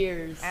ever.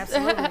 Years.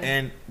 Absolutely.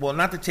 And, well,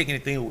 not to take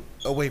anything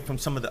away from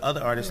some of the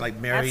other artists, like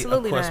Mary.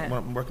 Absolutely of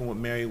course, working with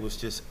Mary was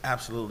just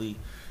absolutely,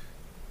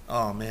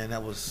 oh, man,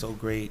 that was so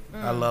great.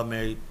 I love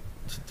Mary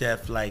to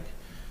death. Like,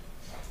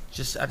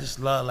 I just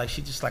love, like,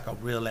 she's just like a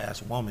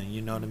real-ass woman,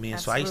 you know what I mean?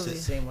 Absolutely. So I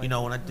used to,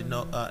 when I did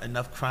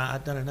enough crying,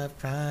 I've done enough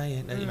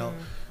crying,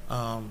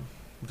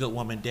 Good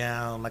Woman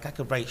Down. Like, I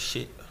could write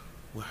shit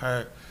with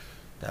her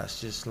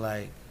that's just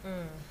like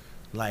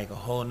a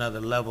whole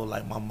nother level.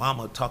 Like my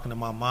mama talking to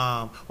my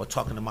mom, or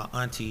talking to my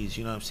aunties,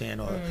 you know what I'm saying,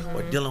 or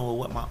dealing with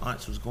what my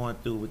aunts was going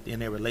through within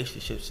their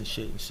relationships and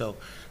shit. And so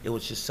it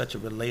was just such a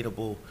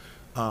relatable.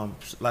 A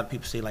lot of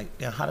people say like,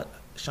 yeah,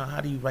 Sean, how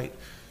do you write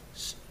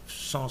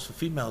songs for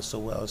females so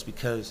well? It's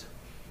because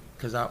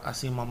I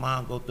seen my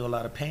mom go through a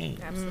lot of pain.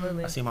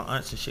 Absolutely. I seen my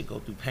aunts and shit go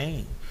through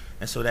pain,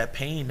 and so that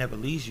pain never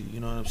leaves you. You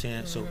know what I'm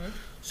saying?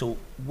 So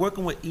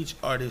working with each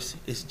artist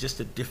is just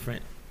a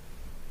different.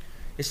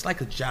 It's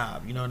like a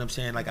job, you know what I'm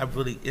saying? Like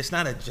it's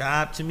not a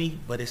job to me,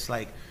 but it's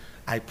like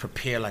I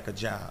prepare like a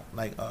job.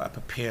 Like I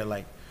prepare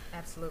like.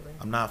 Absolutely.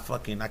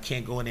 I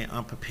can't go in there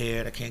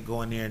unprepared. I can't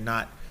go in there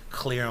not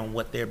clear on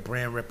what their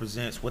brand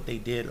represents, what they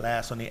did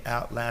last on their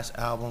last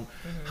album,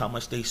 how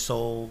much they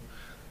sold,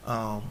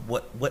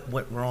 what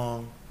went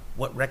wrong,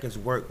 what records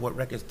worked, what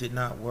records did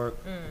not work.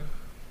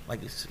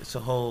 Like it's a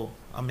whole.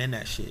 I'm in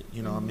that shit,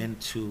 I'm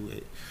into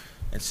it,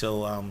 and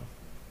so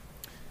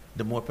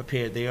the more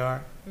prepared they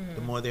are,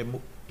 the more they're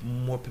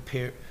more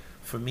prepared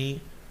for me.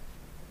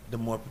 the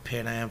more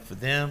prepared I am for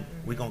them.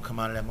 We're gonna come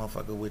out of that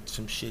motherfucker with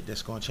some shit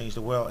that's gonna change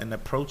the world. And the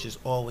approach is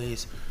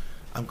always,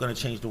 I'm gonna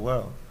change the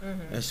world.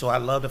 And so I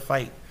love to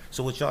fight.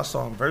 So what y'all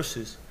saw in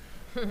Verzuz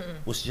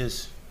was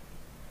just,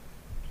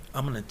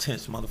 I'm an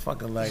intense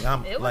motherfucker. Like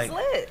I'm it was like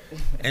lit.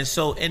 And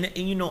so and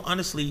you know,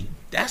 honestly,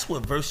 that's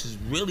what Verzuz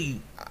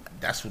really.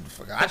 That's what the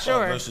fuck I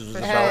thought Verzuz was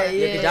about.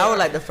 Yeah, cause y'all were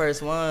like the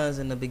first ones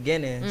in the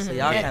beginning, so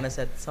y'all kind of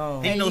set the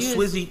tone. And you know,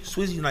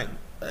 Swizzy, like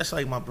that's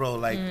like my bro.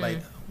 Like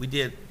we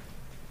did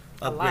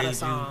Upgrade You,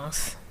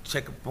 songs.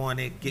 Check Up On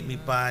It, Get Me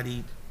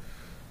Bodied,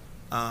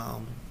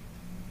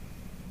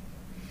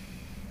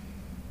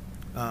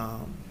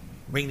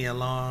 Ring the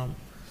Alarm.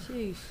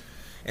 Sheesh.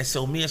 And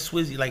so me and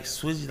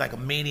Swizzy's like a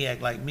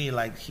maniac like me,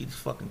 like he's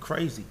fucking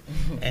crazy.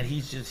 And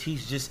he's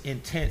just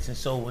intense. And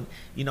so when,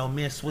 you know,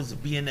 me and Swizzy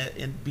be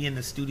in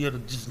the studio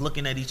just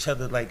looking at each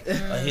other like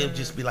he'll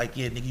just be like,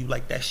 yeah, nigga, you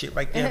like that shit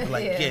right there? Be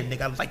like, yeah,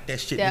 nigga, I like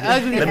that shit. That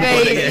nigga.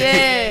 ugly face,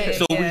 yeah.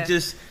 So we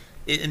just,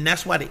 and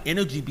that's why the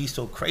energy be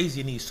so crazy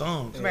in these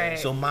songs. Right.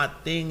 So my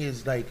thing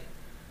is like,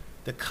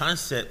 the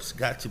concepts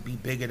got to be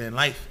bigger than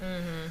life.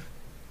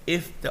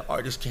 If the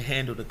artist can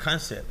handle the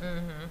concept.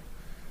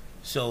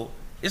 So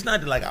it's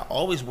not that like I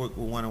always work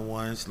with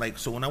one-on-ones. Like,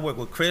 so when I work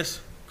with Chris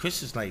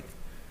is like,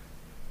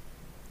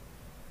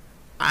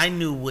 I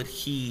knew what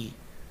he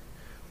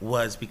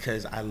was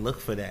because I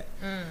looked for that.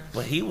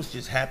 But he was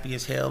just happy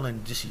as hell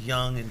and just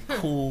young and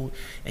cool.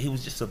 And he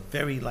was just a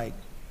very like,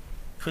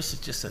 Chris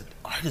is just an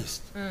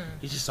artist.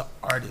 He's just an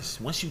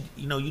artist. Once you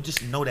know, you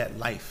just know that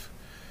life.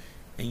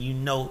 And you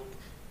know,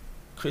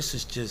 Chris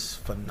is just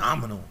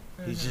phenomenal.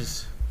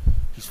 He's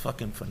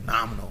fucking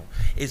phenomenal.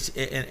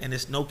 And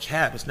it's no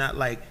cap. It's not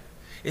like,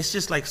 it's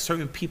just like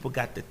certain people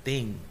got the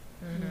thing.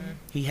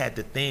 He had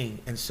the thing.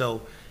 And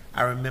so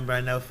I remember, I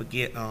never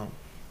forget,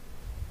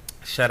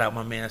 shout out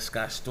my man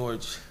Scott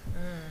Storch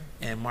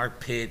and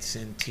Mark Pitts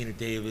and Tina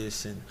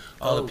Davis and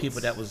all the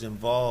people that was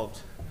involved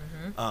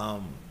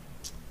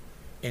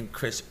in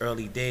Chris'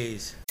 early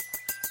days.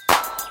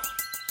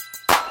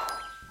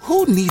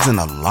 Who needs an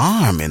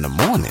alarm in the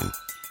morning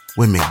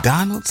when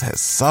McDonald's has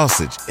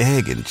sausage,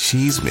 egg, and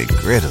cheese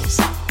McGriddles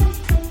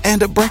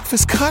and a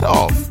breakfast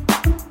cutoff?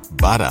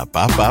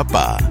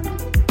 Ba-da-ba-ba-ba.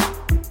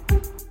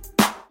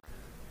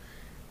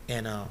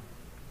 And I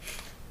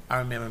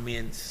remember me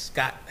and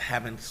Scott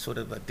having sort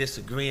of a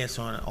disagreement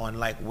on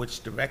like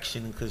which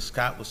direction, because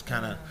Scott was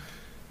kind of,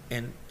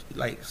 and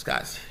like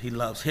he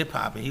loves hip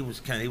hop, and he was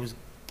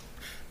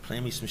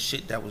playing me some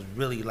shit that was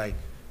really like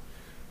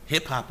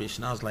hip hop-ish,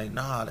 and I was like,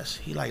 nah,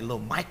 he like Lil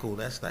Michael,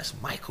 that's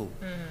Michael.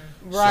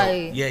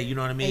 Right. So, yeah, you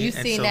know what I mean? And you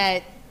seen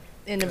that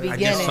in the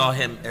beginning. I just saw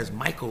him as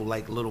Michael,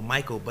 like Little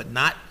Michael, but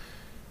not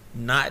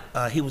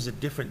he was a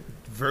different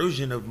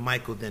version of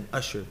Michael than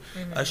Usher.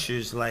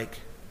 Usher's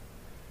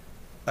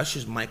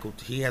Michael,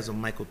 he has a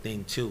Michael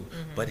thing too,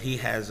 but he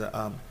has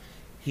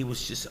he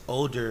was just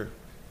older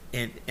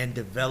and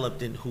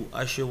developed in who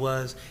Usher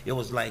was. It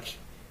was like,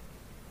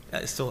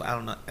 so I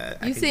don't know.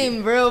 You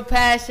seem real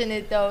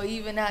passionate though,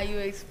 even how you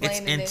explain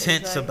it. It's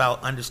intense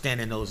about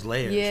understanding those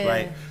layers,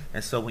 right?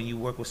 And so when you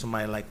work with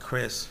somebody like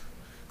Chris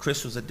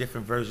was a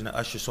different version of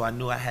Usher, so I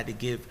knew I had to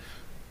give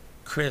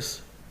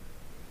Chris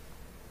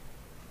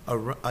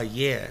a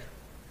year.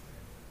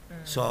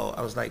 So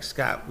I was like,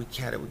 Scott, we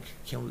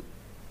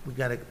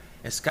gotta,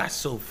 and Scott's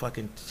so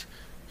fucking,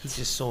 he's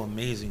just so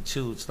amazing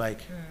too. It's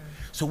like,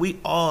 so we're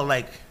all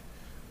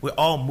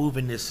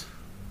moving this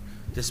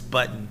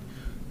button,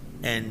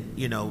 and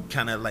you know,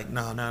 kind of like,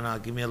 no,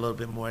 give me a little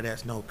bit more of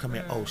that. No, come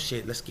here. Oh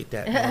shit, let's get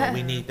that. No,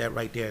 we need that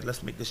right there.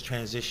 Let's make this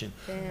transition.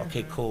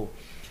 Okay, cool.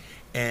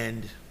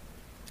 And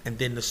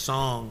then the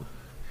song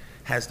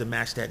has to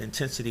match that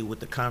intensity with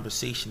the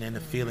conversation and the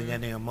feeling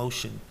and the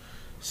emotion.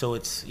 So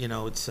it's, you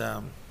know, it's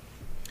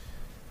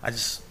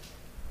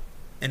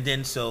and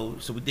then so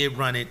we did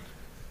Run It,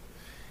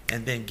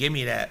 and then Give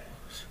Me That.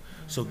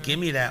 So Give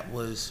Me That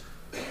was,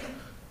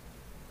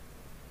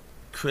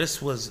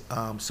 Chris was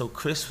a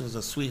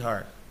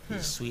sweetheart. He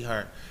was a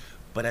sweetheart,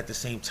 but at the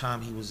same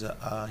time he was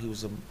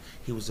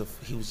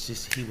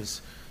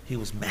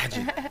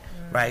magic,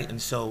 right?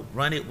 And so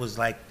Run It was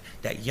like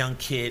that young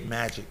kid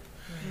magic.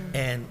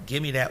 And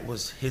Give Me That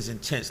was his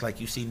intense,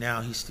 like you see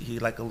now, he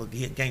like a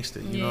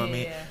gangster, you know what I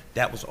mean?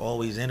 That was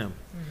always in him.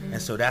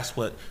 And so that's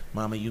what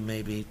Mama You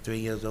May Be 3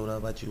 years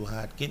old, but you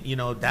hot, you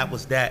know, that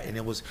was that. And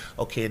it was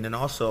okay. And then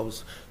also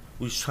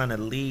we was trying to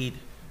lead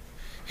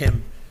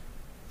him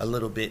a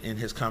little bit in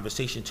his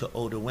conversation to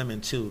older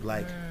women too,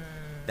 like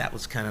that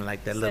was kind of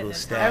like that little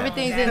step.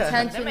 Everything's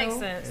intentional. That makes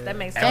sense. That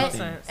makes total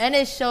sense. And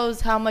it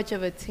shows how much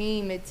of a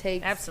team it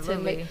takes. Absolutely.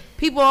 To make.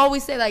 People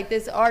always say like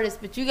this artist,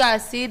 but you gotta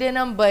see it in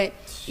them. But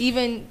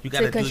even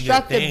to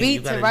construct the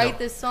beat, to write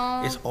the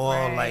song, it's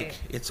all like,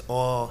 it's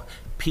all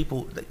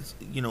people.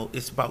 You know,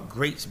 it's about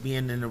greats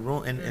being in the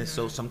room, and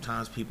so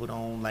sometimes people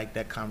don't like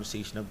that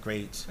conversation of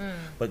greats,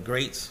 but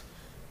greats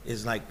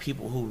is like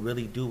people who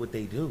really do what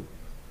they do.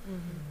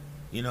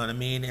 You know what I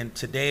mean? And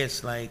today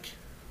it's like,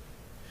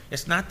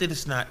 it's not that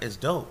it's not as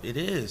dope. It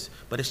is.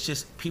 But it's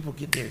just people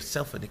give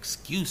themselves an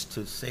excuse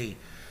to say,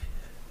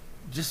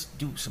 just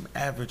do some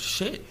average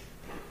shit.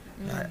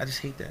 I just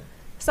hate that.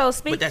 So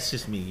but that's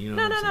just me, you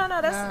know.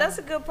 No. That's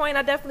a good point.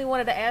 I definitely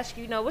wanted to ask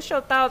you, what's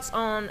your thoughts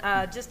on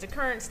just the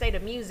current state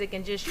of music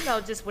and just,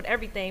 just with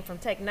everything from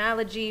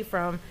technology,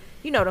 from,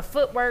 the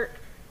footwork,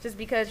 just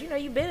because,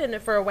 you've been in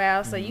it for a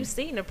while, so you've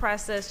seen the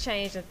process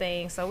change and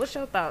things. So what's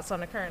your thoughts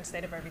on the current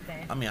state of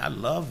everything? I mean, I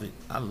love it.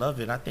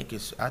 I think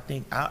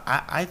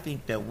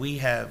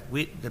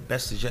that the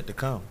best is yet to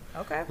come.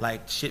 Okay.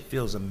 Like, shit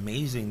feels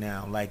amazing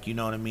now. Like, you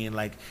know what I mean?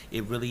 Like,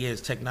 it really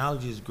is.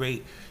 Technology is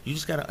great. You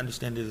just got to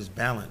understand that there's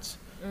balance.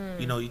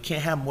 You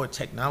can't have more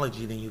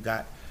technology than you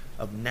got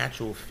of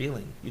natural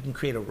feeling. You can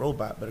create a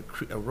robot, but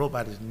a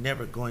robot is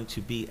never going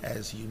to be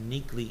as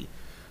uniquely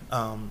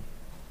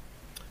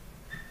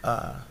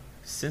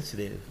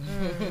sensitive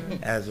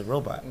as a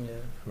robot,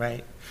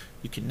 right?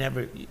 You can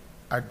never.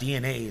 Our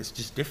DNA is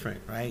just different,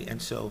 right? And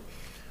so,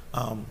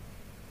 I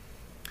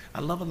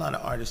love a lot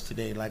of artists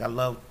today. Like I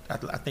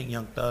think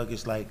Young Thug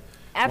is like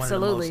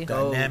absolutely one of the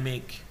most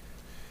dynamic.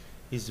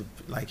 He's a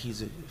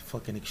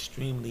fucking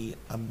extremely,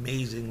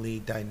 amazingly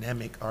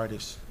dynamic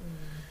artist.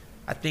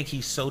 I think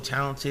he's so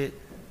talented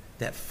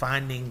that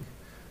finding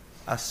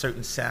a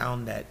certain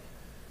sound that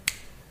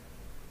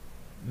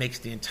makes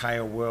the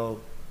entire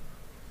world.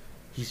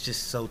 He's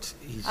just so.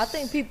 I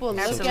think people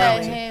look so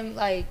at him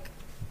like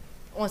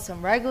on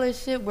some regular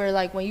shit, where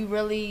like when you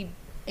really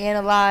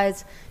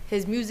analyze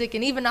his music,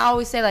 and even I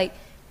always say like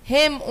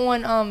him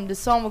on the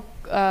song with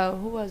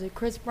who was it,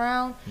 Chris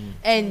Brown,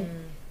 and.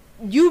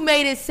 You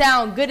made it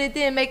sound good. It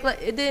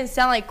didn't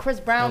sound like Chris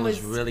Brown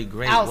was really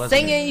great, out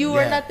singing you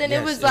or nothing.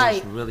 Yes, it was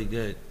like really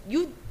good.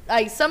 You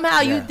like somehow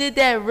you did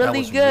that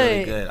really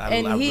good.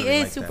 And I he really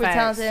is super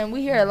talented. And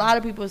we hear a lot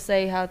of people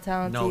say how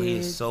talented he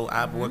is. So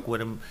I've worked with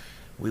him.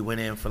 We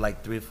went in for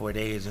like 3 or 4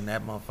 days, and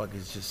that motherfucker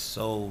is just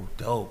so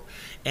dope.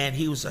 And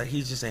he's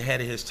just ahead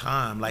of his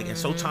time. Like, and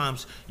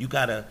sometimes you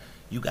gotta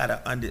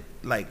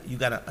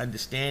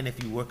understand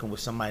if you're working with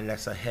somebody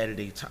that's ahead of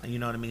their time. You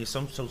know what I mean?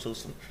 So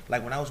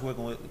like when I was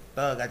working with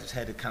Thug, I just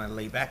had to kind of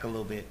lay back a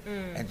little bit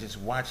and just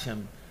watch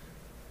him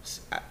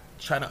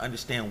try to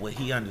understand what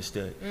he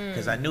understood,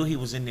 because I knew he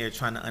was in there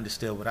trying to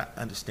understand what I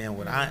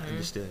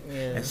understood.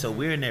 And so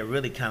we're in there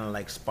really kind of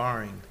like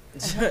sparring.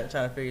 Trying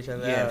to figure each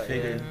other out.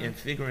 And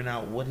figuring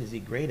out what is he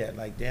great at.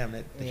 Like, damn,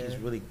 that he's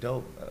really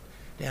dope.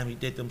 Damn, he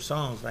did them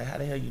songs. Like, how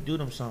the hell you do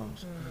them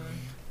songs?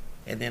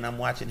 And then I'm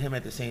watching him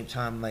at the same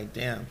time, like,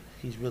 damn,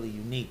 he's really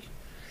unique.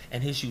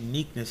 And his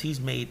uniqueness,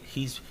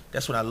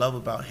 that's what I love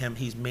about him.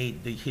 He's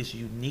made his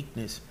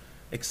uniqueness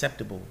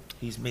acceptable.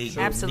 He's made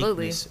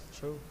uniqueness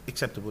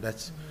acceptable.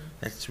 That's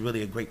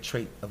really a great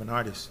trait of an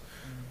artist.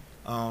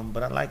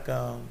 But I like,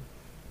 I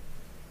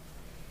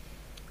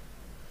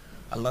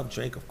love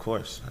Drake, of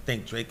course. I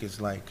think Drake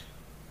is like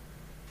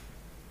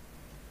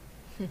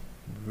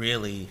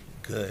really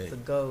good. The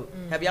GOAT.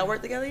 Have y'all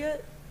worked together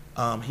yet?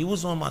 He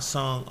was on my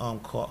song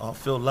called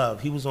Feel Love.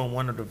 He was on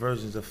one of the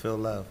versions of Feel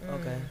Love.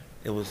 Okay.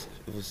 It was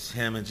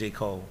him and J.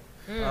 Cole.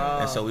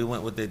 And so we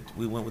went with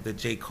the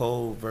J.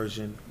 Cole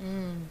version.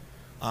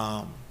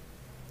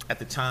 At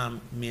the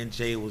time, me and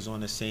Jay was on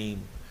the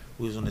same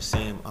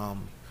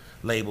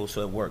label,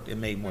 so it worked. It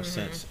made more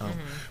sense.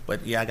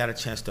 But yeah, I got a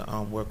chance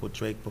to work with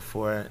Drake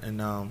before,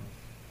 and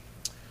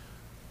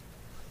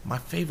my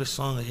favorite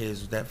song of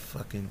his was that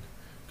fucking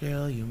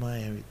Girl, You My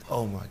Everything.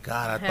 Oh my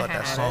God, I thought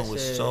that song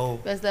was so.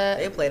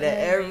 They play that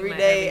every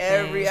day,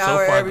 every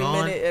hour, every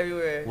minute,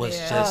 everywhere. Was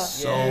just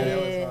so.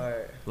 It was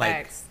hard.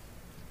 Like,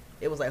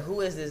 it was like,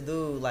 who is this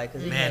dude? Like,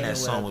 cause man, that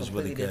song was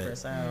really good.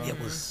 It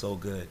was so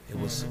good. It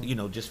was,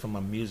 just from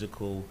a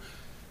musical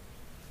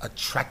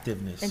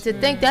attractiveness. And to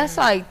think that's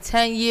like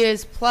 10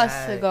 years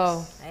plus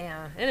ago.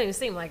 Damn, it didn't even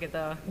seem like it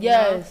though.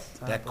 Yes.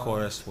 That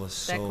chorus was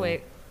so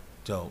quick.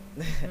 Dope.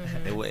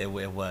 It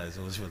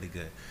was really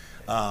good.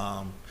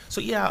 So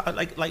yeah,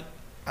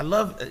 I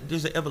love.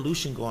 There's an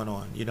evolution going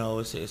on.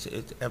 It's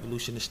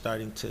evolution is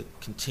starting to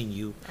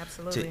continue.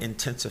 Absolutely. To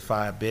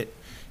intensify a bit,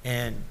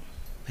 and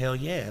hell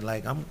yeah,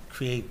 like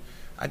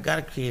I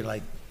gotta create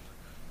like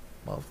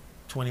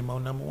 20 more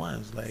number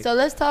ones. Like, so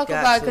let's talk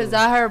about, because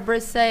I heard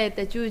Britt say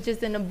that you was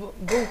just in the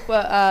booth,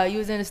 but you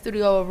was in the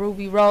studio with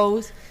Ruby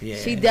Rose. Yeah.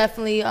 She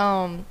definitely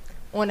on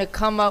the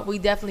come up. We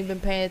definitely been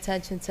paying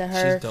attention to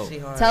her.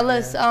 She's dope. Tell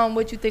us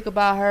what you think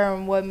about her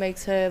and what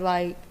makes her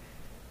like.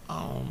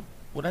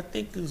 What I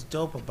think is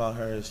dope about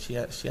her is she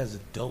has a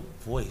dope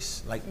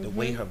voice, like the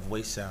way her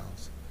voice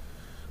sounds.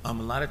 A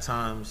lot of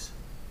times,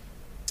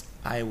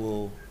 I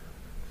will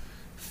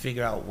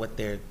figure out what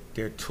their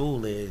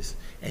tool is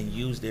and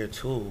use their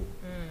tool,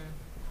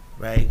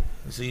 right?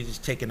 So you're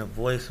just taking a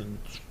voice and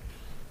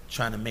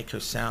trying to make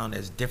her sound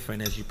as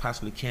different as you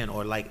possibly can,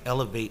 or like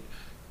elevate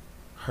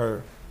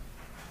her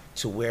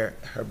to where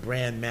her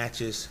brand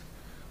matches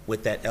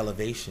with that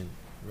elevation,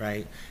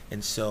 right?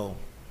 And so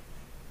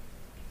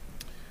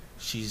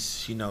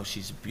she's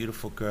a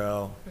beautiful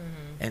girl,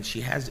 and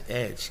she has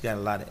edge. She got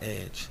a lot of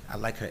edge. I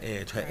like her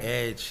edge. Her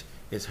edge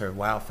is her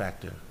wow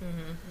factor.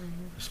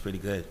 It's pretty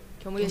good.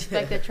 Can we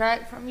expect a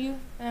track from you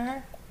and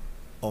her?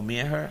 Oh, me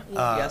and her?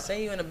 I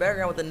seen you in the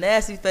background with a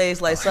nasty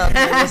face, like something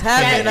was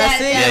happening. I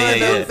seen you in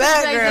the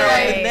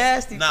background with a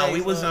nasty face.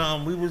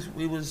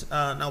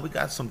 We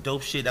got some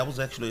dope shit. That was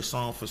actually a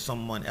song for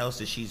someone else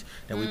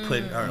that we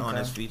put her on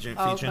as featuring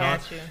on.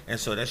 And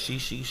so that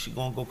she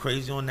gonna go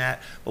crazy on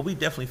that. But we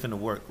definitely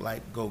finna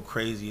go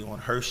crazy on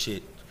her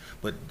shit.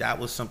 But that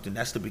was something.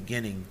 That's the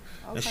beginning.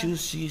 And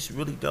she's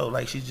really dope.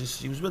 Like she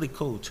was really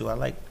cool too. I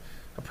like.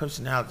 Her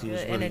personality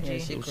was really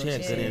good. She had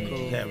good energy.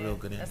 She had real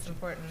good energy. That's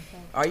important.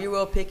 Are you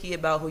real picky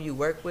about who you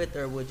work with,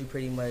 or would you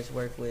pretty much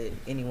work with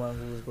anyone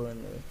who's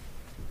willing to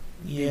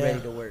be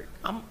ready to work?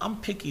 I'm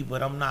picky,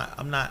 but I'm not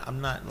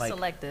like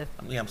selective.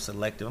 I'm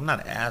selective. I'm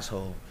not an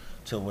asshole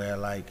to where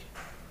like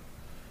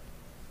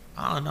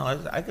I don't know.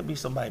 I could be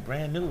somebody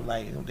brand new.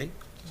 Like they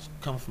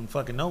come from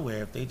fucking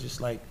nowhere. If they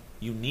just like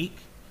unique,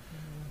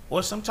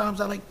 or sometimes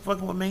I like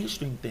fucking with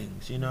mainstream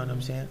things. You know what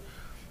I'm saying?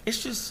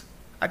 It's just.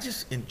 I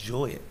just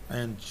enjoy it. I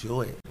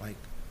enjoy it. Like,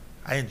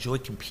 I enjoy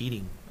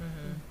competing.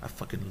 I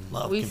fucking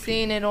love competing. We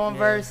seen it on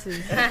Versus.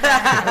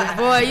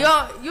 Boy,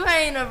 you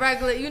ain't a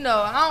regular,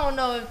 I don't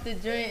know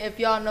if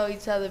y'all know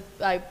each other,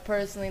 like,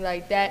 personally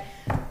like that.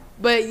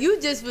 But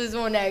you just was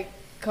on that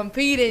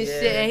competing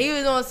shit, and he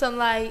was on some,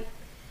 like,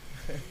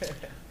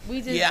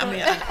 we just... Yeah,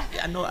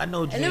 I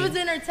know Dream. And it was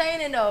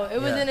entertaining, though.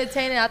 It was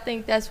entertaining. I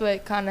think that's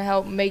what kind of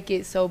helped make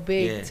it so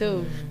big,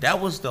 too. That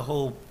was the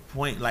whole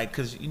point, like,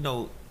 because,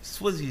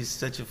 Swizzy is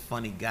such a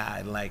funny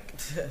guy. Like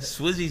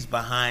Swizzy's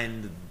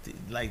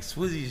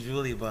Swizzy's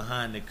really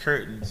behind the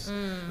curtains.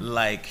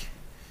 Like,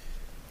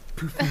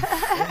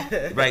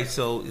 right?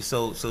 So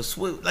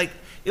Swizz, like,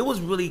 it was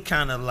really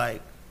kind of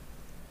like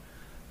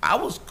I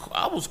was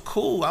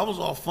cool. I was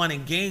all fun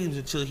and games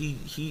until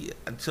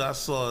until I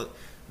saw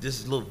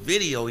this little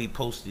video he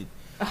posted,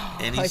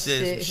 and he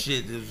said some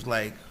shit that was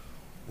like,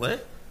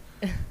 "What?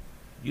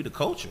 You the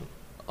culture?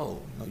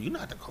 Oh no, you're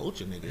not the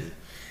culture, nigga."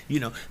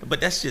 But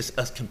that's just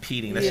us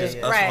competing. That's just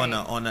us on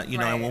a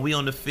and when we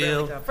on the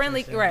field,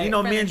 friendly, right?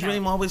 Me and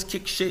Dream always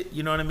kick shit.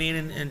 You know what I mean?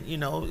 And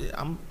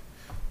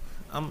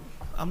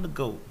I'm the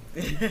GOAT.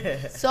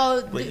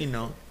 So, but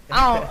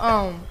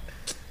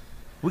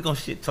we gonna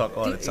shit talk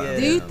all the time.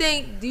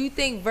 Do you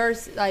think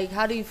Versus, like,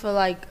 how do you feel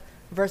like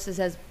Versus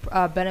has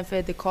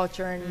benefited the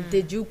culture, and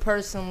did you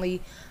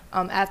personally,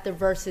 after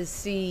Versus,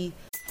 see?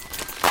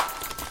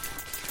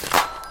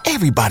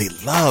 Everybody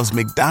loves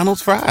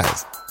McDonald's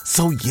fries.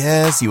 So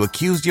yes, you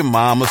accused your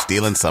mom of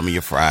stealing some of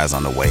your fries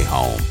on the way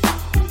home.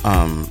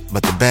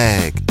 But the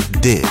bag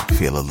did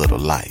feel a little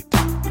light.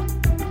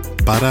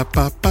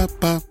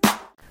 Ba-da-ba-ba-ba.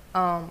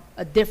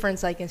 A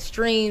difference, like, in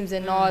streams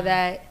and all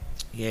that.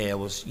 Yeah, it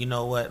was. You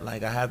know what?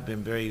 Like, I have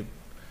been very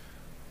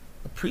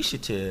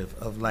appreciative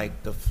of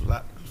like the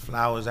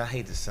flowers. I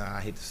hate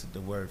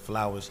the word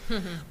flowers,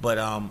 but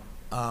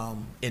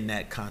in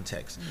that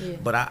context. Yeah.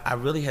 But I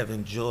really have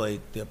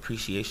enjoyed the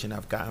appreciation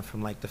I've gotten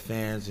from like the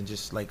fans, and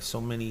just like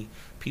so many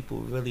people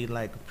really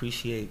like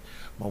appreciate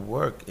my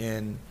work.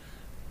 And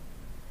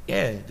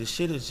yeah, the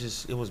shit is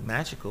just, it was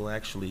magical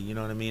actually, you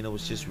know what I mean? It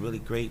was just really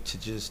great to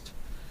just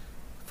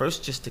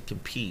to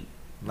compete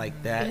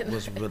like that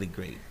was really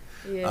great.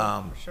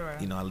 Yeah, for sure.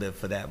 You know, I live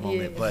for that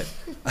moment, but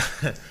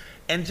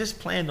and just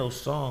playing those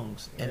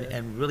songs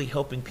and really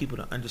helping people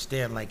to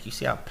understand, like, you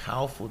see how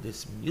powerful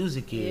this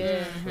music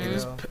is, and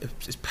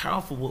it's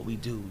powerful what we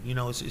do. You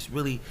know, it's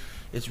really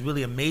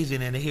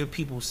amazing. And to hear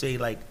people say,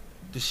 like,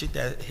 the shit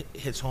that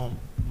hits home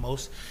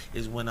most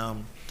is when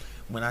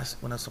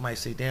somebody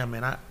say, "Damn,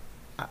 man,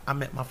 I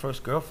met my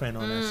first girlfriend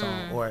on that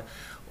song,"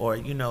 or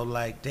you know,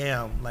 like,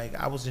 damn, like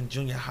I was in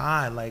junior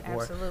high, like,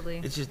 absolutely.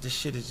 Or it's just, the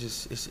shit is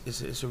just,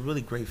 it's a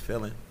really great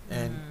feeling,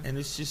 and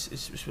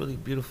it's really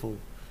beautiful.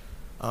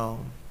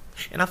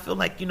 And I feel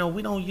like, you know,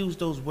 we don't use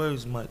those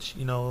words much,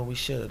 you know, we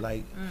should,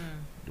 like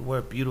the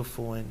word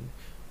beautiful and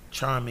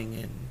charming,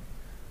 and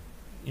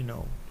you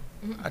know,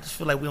 I just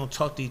feel like we don't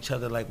talk to each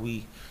other like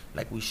we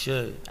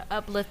should.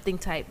 Uplifting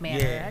type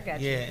manner. Yeah, I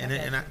got you.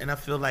 Yeah, and I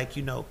feel like,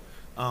 you know,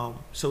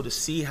 so to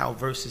see how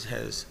Versus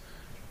has,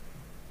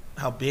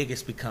 how big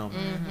it's become,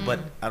 but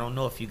I don't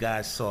know if you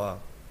guys saw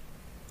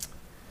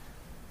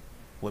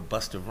what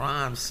Busta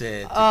Rhymes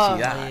said to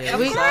T.I. Yeah,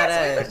 we saw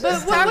that.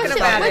 But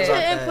what's your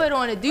input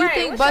on it? Do you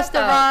think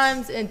Busta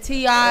Rhymes and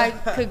T.I.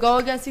 could go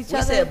against each other?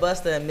 We said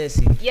Busta and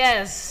Missy.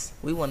 Yes.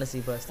 We want to see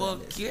Busta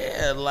and Missy.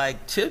 Yeah,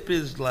 like, Tip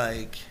is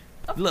like,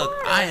 look,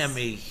 I am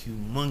a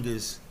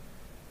humongous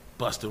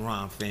Busta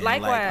Rhymes fan.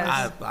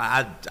 Likewise.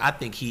 Like, I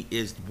think he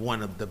is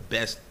one of the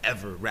best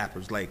ever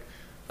rappers, like,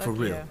 for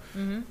real.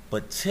 Yeah.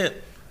 But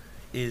Tip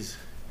is...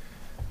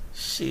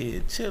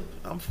 Shit, Tip,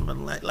 I'm from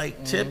Atlanta.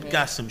 Like, Tip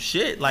got some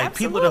shit. Like,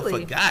 absolutely. people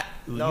done forgot.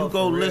 No, you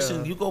go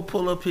listen, you go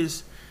pull up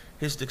his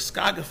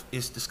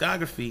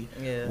discography,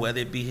 whether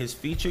it be his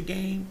feature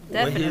game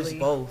or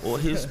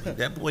his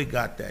that boy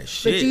got that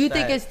shit. But do you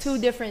think it's two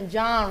different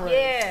genres?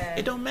 Yeah.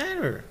 It don't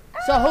matter.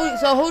 So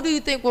who do you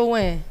think will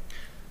win?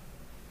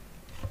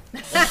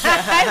 Look, you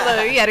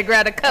had to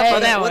grab a cup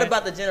on that one. What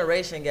about the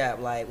generation gap?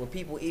 Like, will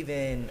people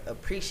even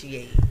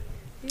appreciate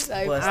He's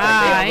like,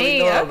 Busta. They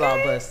don't really know about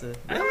Busta.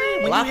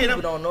 Really? A lot of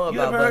people don't know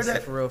about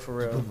Busta for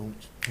real.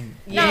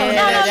 Yeah,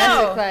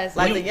 that's a classic.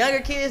 Like the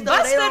younger kids, though,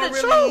 Busta they don't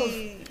the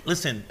really.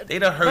 Listen, they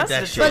done heard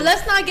that shit. But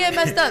let's not get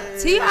messed up.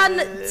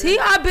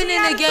 T.I. been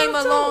in the game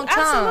a long time.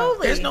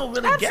 Absolutely. There's no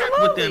really gap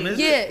with them, is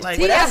it? Like,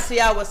 that's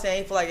T.I. was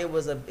saying. I feel like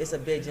it's a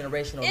big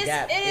generational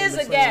gap. It is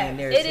a gap.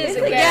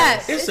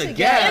 It's a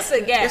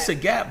gap. It's a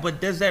gap.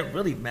 But does that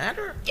really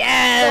matter?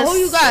 Yes. So who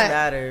you got? It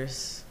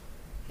matters.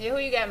 Yeah, who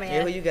you got, man?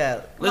 Yeah, who you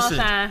got? Listen,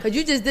 cause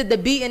you just did the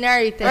beat and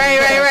everything.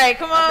 Right.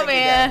 Come on,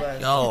 man.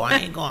 Yo,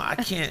 I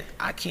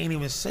can't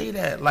even say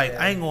that. Like,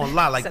 I ain't gonna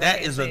lie. Like,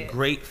 that is a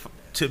great.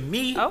 To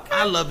me,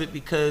 I love it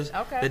because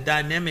the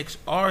dynamics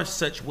are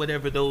such,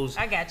 whatever those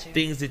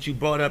things that you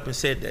brought up and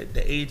said, that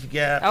the age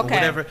gap or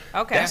whatever.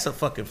 That's a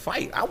fucking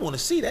fight. I want to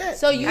see that.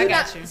 So you're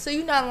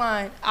not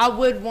lying. I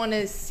would want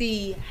to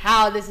see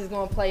how this is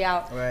going to play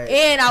out, right.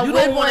 And I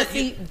would want to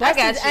see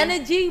Busta's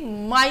energy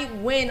might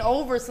win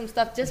over some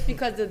stuff just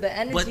because of the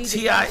energy. But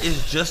T.I.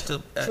 is just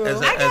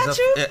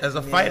as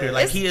a fighter.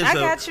 Like he is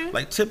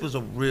like Tip is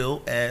a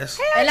real ass.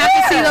 And I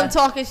can see them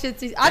talking shit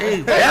to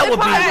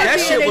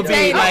that shit would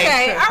be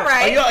like. All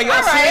right. Are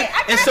y'all saying?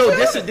 And so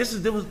this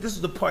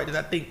is the part that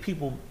I think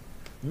people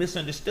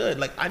misunderstood.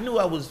 Like I knew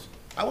I was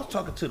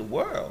talking to the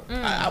world.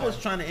 I was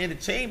trying to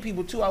entertain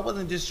people too. I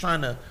wasn't just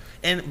trying to.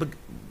 And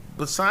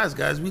besides,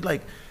 guys,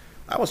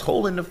 I was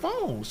holding the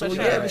phone, so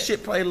the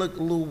shit probably looked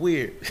a little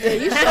weird. Yeah,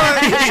 you sure?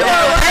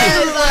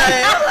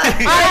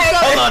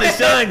 Hold on, it's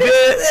showing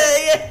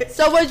good.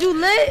 So was you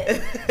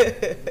lit?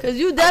 Cause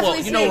you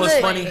definitely. You know what's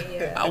funny?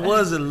 I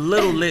was a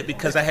little lit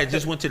because I had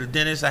just went to the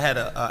dentist. I had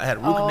a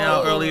root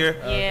canal earlier,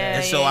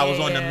 and so I was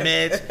on the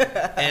meds.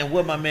 And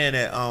what my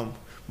man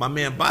my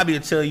man Bobby will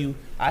tell you,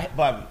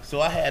 Bobby.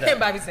 So I had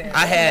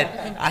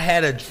I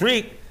had a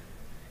drink.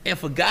 And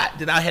forgot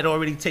that I had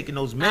already taken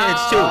those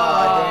meds too.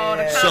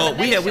 So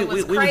we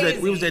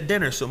was at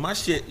dinner. So my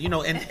shit,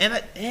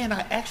 and I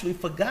actually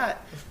forgot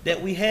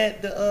that we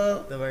had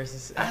the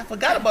verses. I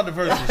forgot about the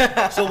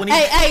verses. So when he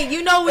hey,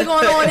 we're going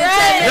on in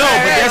 10 minutes. No,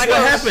 but that's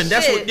what happened.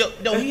 That's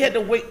what he had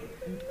to wait.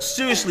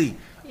 Seriously,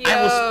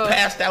 I was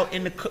passed out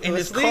in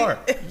this car.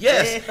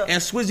 Yes,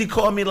 and Swizzy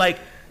called me like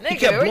he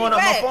kept blowing up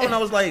my phone. I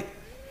was like,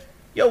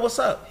 "Yo, what's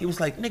up?" He was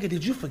like, "Nigga,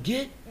 did you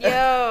forget?"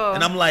 Yo,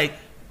 and I'm like,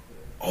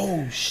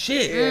 oh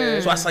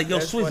shit! So I was like, yo,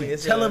 Swizzy,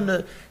 tell him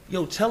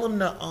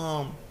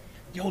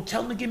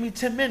to give me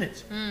 10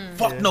 minutes.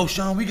 Fuck no,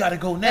 Sean, we gotta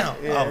go now.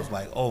 I was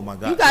like, oh my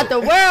god, you got the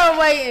world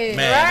waiting.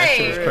 Man, that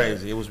shit was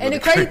crazy. It was. And really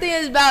the crazy thing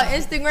is about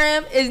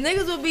Instagram is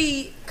niggas will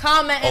be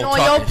commenting on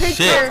your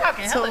picture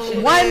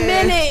shit. 1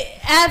 minute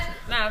after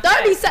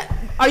 30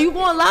 seconds. Are you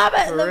going live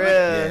at the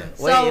yeah.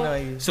 Waiting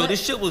on you. So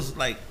this shit was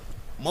like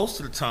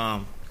most of the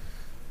time,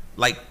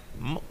 like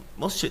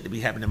most shit that be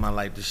happening in my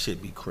life. This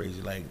shit be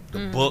crazy. Like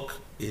the book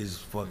is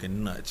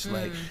fucking nuts,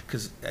 like,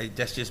 cause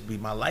that's just be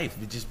my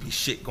life. It just be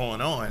shit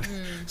going on.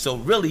 So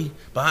really,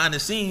 behind the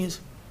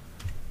scenes,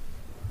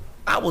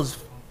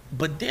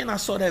 but then I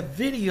saw that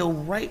video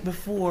right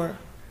before.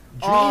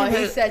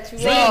 He set you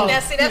up.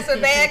 That's a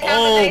bad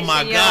combination. Oh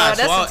my god,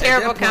 that's a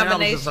terrible combination. I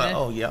was just like,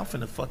 oh yeah, I'm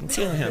finna fucking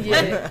kill him.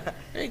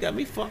 They got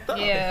me fucked up.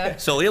 Yeah.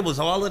 So it was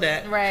all of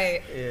that.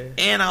 Right. Yeah.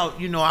 And I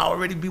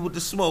already be with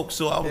the smoke,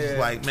 so I was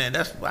like, man,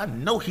 I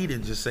know he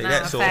didn't just say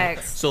that.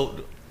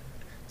 So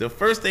the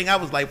first thing I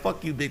was like,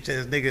 fuck you, bitch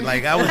ass nigga.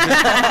 Like I was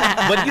just,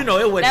 but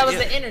it was. That was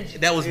the energy.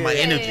 That was my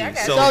energy. Yeah,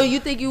 so you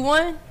think you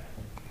won?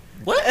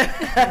 What?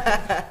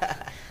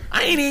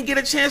 I ain't even get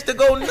a chance to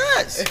go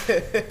nuts.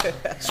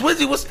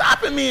 Swizzy was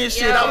stopping me and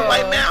shit. I was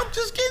like, man, I'm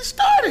just getting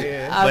started.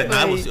 Yeah. But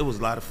it was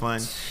a lot of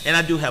fun. And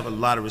I do have a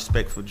lot of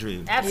respect for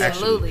Dream.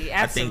 Absolutely.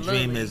 I think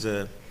Dream is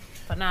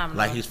phenomenal.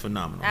 Like he's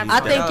phenomenal.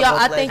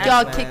 I think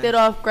y'all kicked it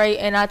off great,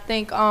 and I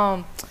think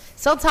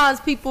sometimes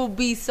people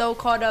be so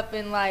caught up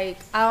in like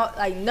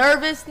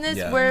nervousness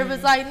where it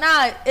was like,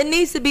 nah, it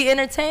needs to be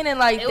entertaining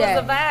like that. It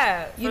was a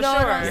vibe. You know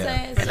what I'm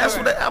saying? And that's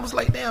what I was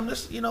like, damn,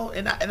 this,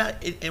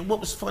 and what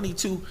was funny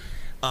too,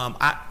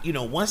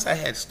 once I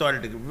had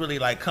started to really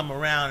like come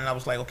around, and I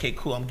was like, okay,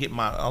 cool, I'm getting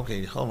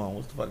hold on,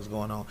 what the fuck is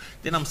going on?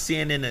 Then I'm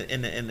seeing in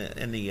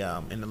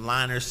the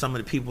liners, some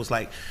of the people was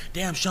like,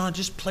 damn, Sean,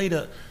 just play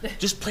the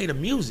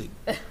music.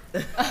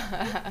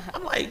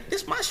 I'm like,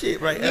 this my shit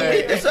right now.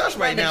 This us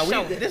right now.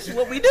 This is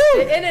what we do.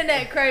 The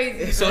internet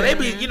crazy. So they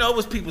be, it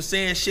was people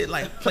saying shit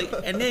like play,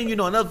 and then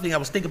another thing I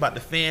was thinking about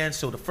the fans.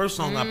 So the first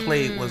song I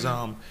played was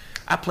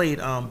I played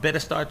Better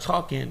Start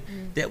Talking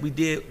that we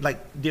did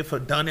for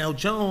Donnell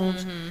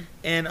Jones,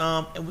 and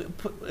we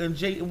put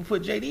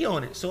JD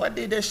on it. So I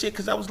did that shit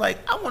because I was like,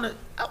 I want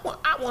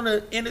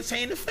to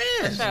entertain the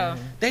fans. Sure.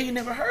 They ain't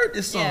never heard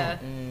this song. Yeah.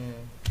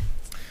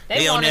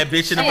 They on that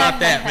bitching about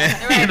that,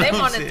 man. Right, they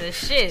wanted the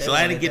shit. So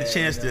I didn't get a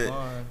chance to,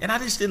 and I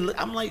just didn't.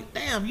 I'm like,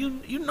 damn,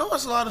 you know,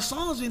 us a lot of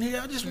songs in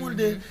here. I just wanted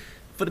to,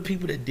 for the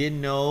people that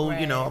didn't know,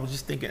 I was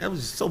just thinking, it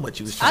was just so much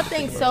you was trying to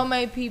think about. So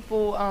many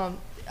people,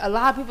 a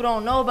lot of people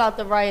don't know about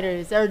the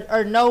writers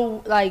or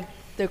know like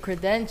the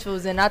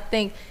credentials, and I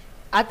think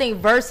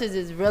Verzuz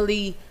is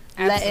really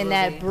letting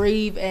that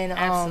breathe and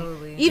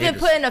even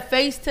putting a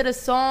face to the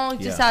song.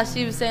 Just how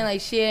she was saying,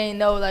 like, she ain't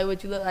know like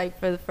what you look like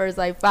for the first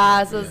like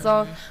 5 of the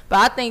song.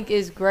 But I think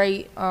it's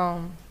great.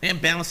 And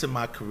balancing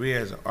my career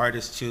as an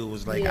artist too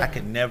was like I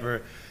could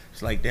never.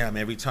 It's like damn,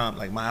 every time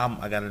like my album,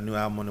 I got a new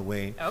album on the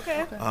way.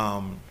 Okay.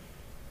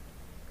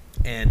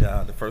 And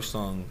the first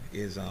song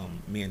is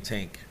me and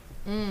Tank.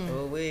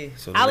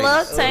 So I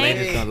love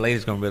Tank. The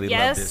ladies gonna really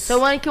love this.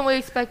 So when can we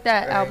expect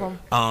that album?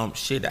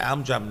 The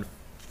album dropping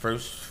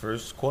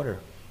first quarter.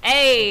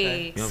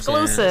 Hey, you know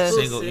exclusive.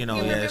 Single,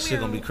 shit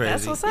gonna be crazy.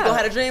 That's what's You up. gonna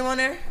have a dream on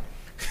there?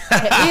 He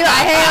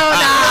like, hell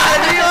nah.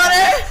 Dream on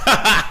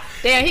there?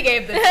 Damn, he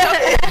gave the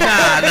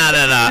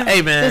Nah.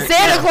 Hey man, The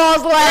Santa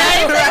Claus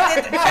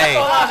laugh. Hey,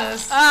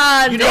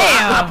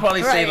 damn. I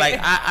probably say like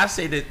I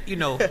say that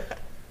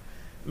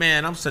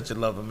man, I'm such a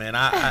lover, man.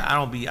 I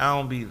don't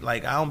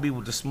be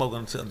with the smoke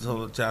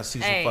until I see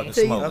some fucking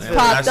smoke.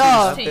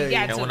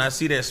 And when I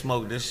see that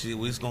smoke, this shit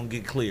it's gonna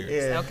get clear.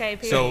 Yeah. Okay,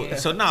 period.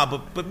 So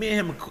but me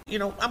and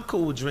him, I'm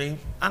cool with Dream.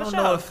 I don't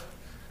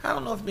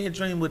know if me and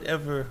Dream would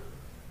ever.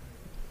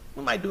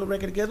 We might do a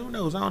record together. Who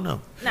knows? I don't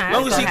know. Nah,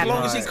 long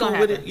as he cool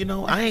with it,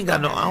 I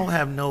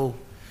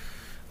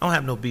don't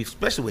have no beef,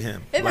 especially with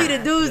him. It be the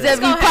dudes that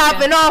be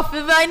popping off.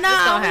 It's like,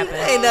 nah,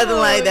 ain't nothing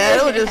like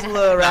that. It was just a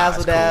little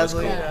razzle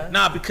dazzle.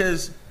 Nah,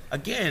 because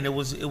again, it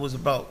was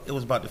about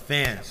the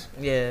fans.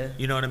 Yeah.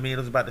 You know what I mean? It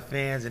was about the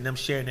fans and them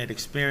sharing that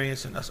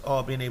experience and us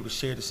all being able to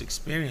share this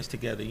experience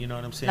together. You know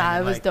what I'm saying? Nah,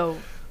 it was dope.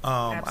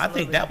 I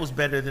think that was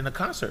better than a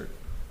concert.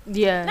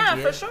 Yeah. Nah,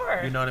 for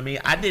sure. You know what I mean?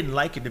 I didn't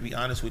like it, to be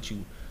honest with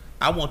you.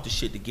 I want the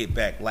shit to get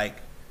back like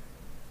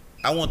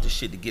how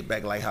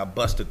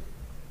Busta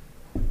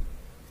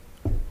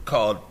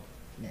called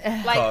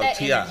that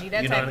T.I. energy,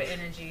 that type of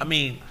energy. I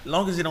mean,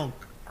 long as it don't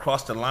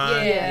cross the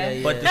line.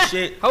 Yeah. But the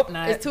shit. Hope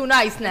not. It's too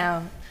nice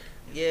now.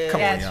 Yeah.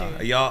 Come on,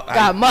 y'all.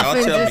 Got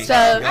muffins and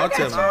stuff. Y'all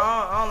tell me.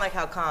 I don't like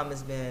how calm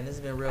it's been.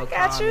 It's been real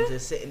calm. And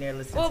just sitting there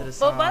listening to the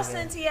song. But Busta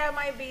and T.I.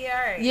 might be all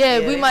right.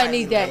 Yeah, we might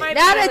need that.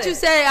 Now that you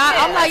say,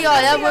 I'm like, y'all,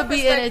 that would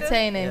be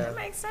entertaining. That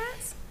makes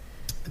sense.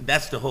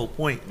 That's the whole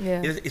point.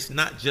 Yeah. It's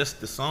not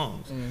just the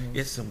songs.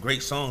 It's some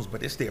great songs,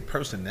 but it's their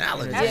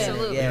personality.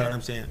 Absolutely. You know what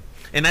I'm saying?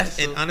 And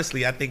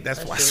honestly, I think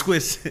that's why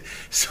Swiss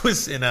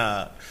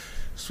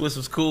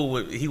was cool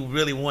with. He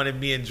really wanted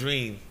me and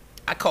Dream.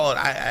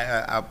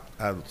 I'll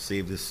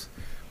save this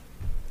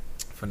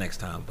for next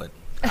time, but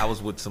I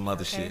was with some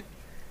other shit.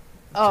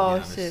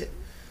 Oh shit.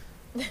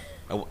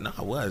 I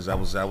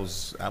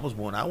was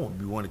born. I won't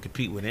be wanting to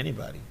compete with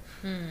anybody.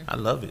 I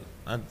love it.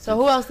 So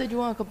who else did you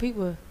want to compete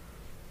with?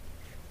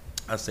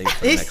 I say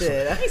for the next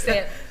one. He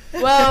said.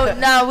 Well,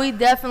 no, we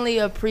definitely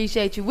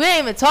appreciate you. We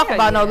ain't even talk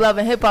about no love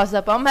and hip hop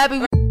stuff. I'm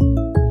happy.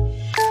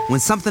 When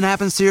something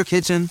happens to your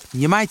kitchen,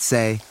 you might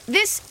say,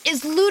 "This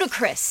is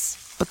ludicrous."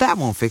 But that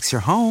won't fix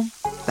your home.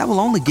 That will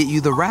only get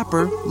you the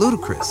rapper,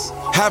 Ludacris.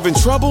 Having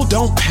trouble?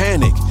 Don't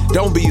panic.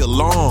 Don't be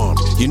alarmed.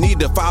 You need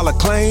to file a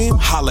claim?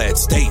 Holla at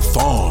State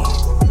Farm.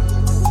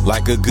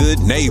 Like a good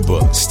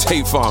neighbor,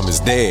 State Farm is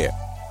there.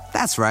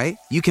 That's right.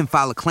 You can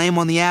file a claim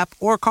on the app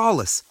or call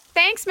us.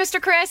 Thanks, Mr.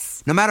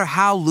 Chris. No matter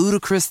how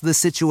ludicrous the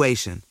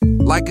situation,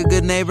 like a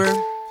good neighbor,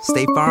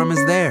 State Farm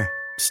is there.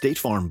 State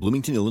Farm,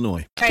 Bloomington,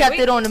 Illinois. Kept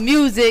it on the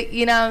music,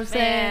 you know what I'm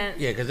saying?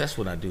 Yeah, because that's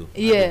what I do.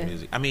 Yeah. I do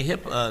music. I mean,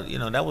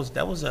 that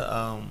was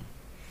a,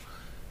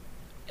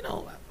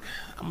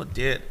 I'm a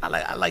dead.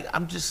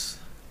 I'm just.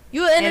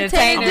 You an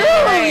entertainer.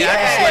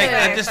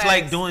 I just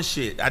like doing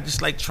shit. I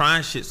just like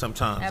trying shit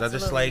sometimes. Absolutely. I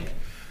just like.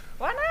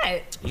 Why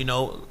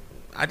not?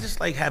 I just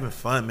like having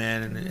fun,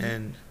 man,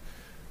 and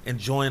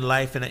enjoying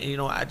life, and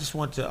I just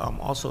want to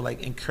also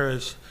like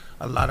encourage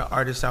a lot of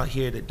artists out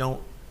here that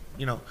don't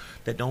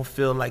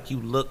feel like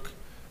you look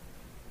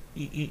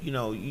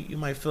you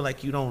might feel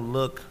like you don't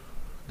look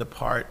the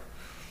part,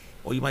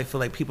 or you might feel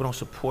like people don't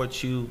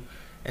support you,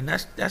 and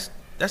that's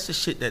the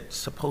shit that's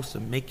supposed to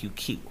make you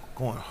keep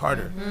going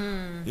harder.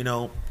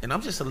 And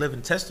I'm just a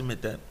living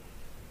testament that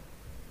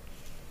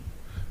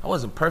I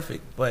wasn't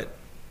perfect, but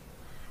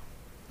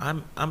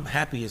I'm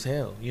happy as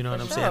hell. You know what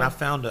I'm saying? I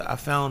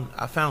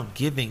found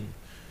giving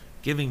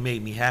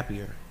made me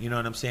happier. You know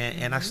what I'm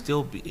saying? And I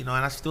still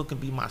can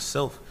be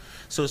myself.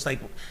 So it's like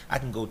I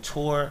can go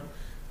tour,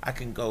 I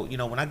can go.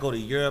 When I go to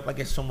Europe, I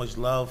get so much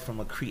love from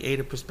a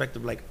creative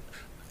perspective. Like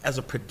as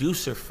a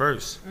producer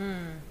first,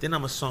 then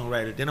I'm a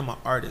songwriter, then I'm an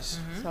artist.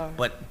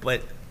 But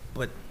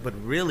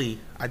really,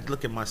 I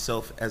look at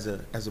myself as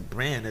a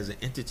brand, as an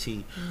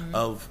entity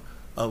of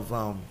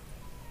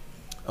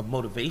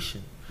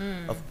motivation.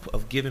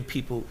 Of giving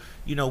people,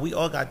 we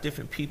all got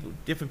different people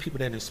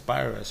that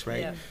inspire us,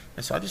 right? Yeah.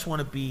 And so I just want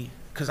to be,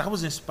 because I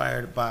was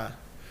inspired by,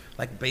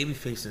 like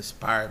Babyface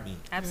inspired me.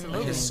 Absolutely.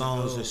 Like his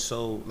songs are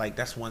so, like,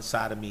 that's one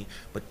side of me.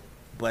 But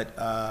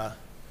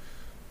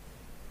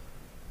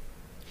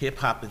hip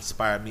hop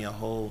inspired me a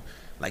whole,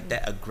 like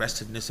that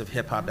aggressiveness of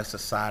hip hop, that's a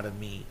side of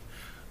me.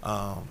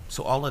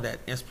 So all of that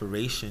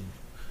inspiration,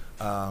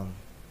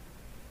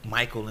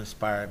 Michael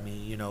inspired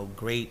me,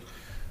 great.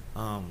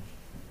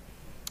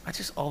 I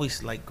just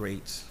always like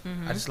greats.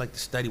 I just like to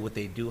study what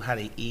they do, how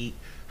they eat,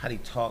 how they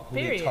talk, who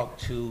they talk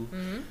to,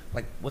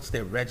 like what's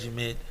their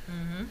regiment,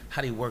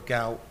 how they work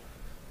out.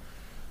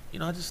 You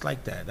know, I just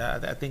like that.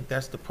 I think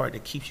that's the part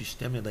that keeps you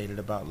stimulated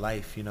about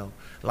life, you know.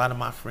 A lot of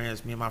my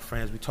friends, me and my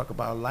friends, we talk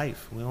about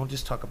life. We don't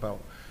just talk about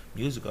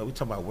music. We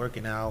talk about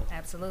working out,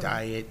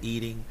 diet,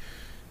 eating,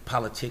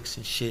 politics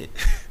and shit.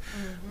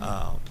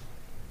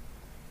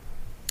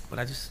 But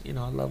I just, you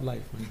know, I love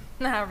life, man.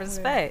 Nah,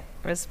 respect.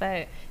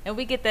 And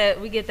we get that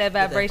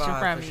vibration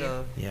from you.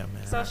 Sure. Yeah,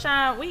 man. So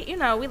Sean,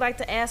 we like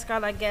to ask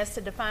all our guests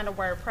to define the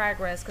word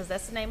progress, because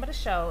that's the name of the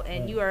show,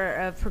 and you are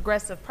a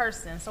progressive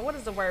person. So what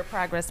does the word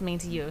progress mean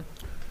to you?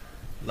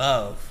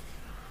 Love.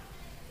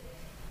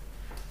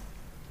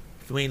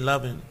 If we ain't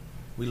loving,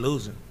 we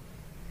losing.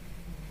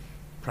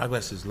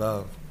 Progress is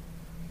love.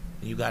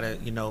 And you gotta,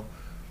 you know,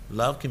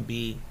 love can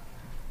be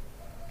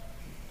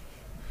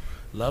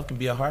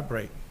a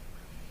heartbreak.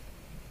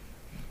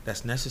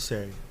 That's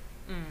necessary.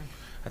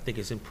 I think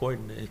it's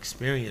important to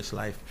experience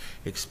life.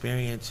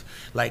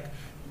 Like,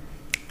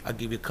 I'll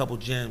give you a couple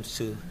gems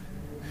to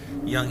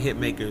young hit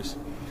makers.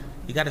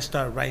 You got to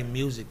start writing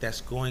music that's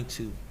going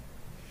to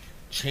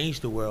change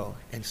the world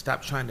and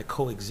stop trying to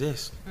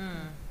coexist.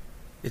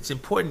 It's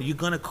important. You're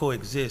going to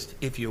coexist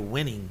if you're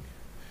winning,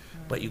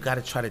 but you got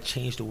to try to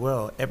change the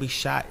world. Every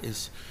shot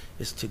is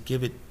to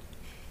give it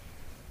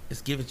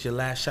your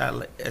last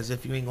shot, as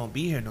if you ain't going to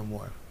be here no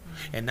more.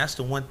 And that's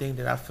the one thing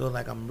that I feel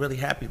like I'm really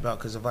happy about,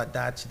 because if I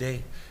died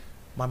today,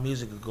 my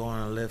music would go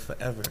on and live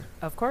forever.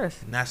 Of course.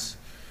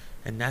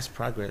 And that's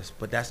progress.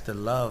 But that's the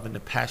love and the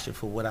passion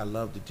for what I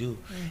love to do.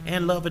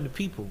 And loving the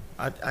people.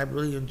 I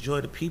really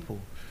enjoy the people.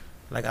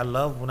 Like, I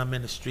love when I'm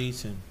in the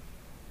streets, and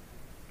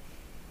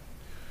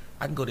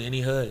I can go to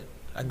any hood.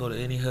 I can go to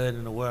any hood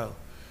in the world,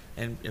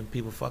 and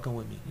people fucking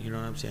with me. You know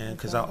what I'm saying?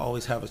 Because I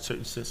always have a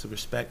certain sense of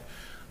respect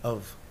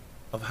of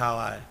how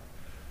I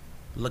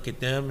look at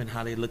them and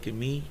how they look at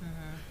me,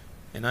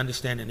 and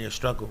understanding their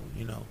struggle.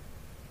 You know,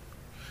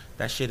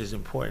 that shit is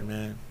important,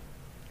 man.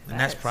 And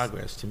that's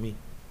progress to me.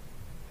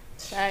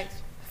 Facts.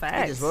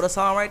 I just wrote a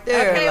song right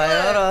there. Okay,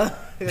 hold on.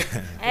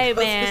 Hey,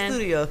 man. The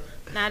studio.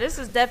 Now, this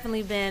has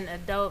definitely been a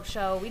dope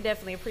show. We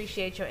definitely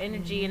appreciate your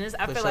energy, and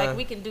I feel like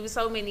we can do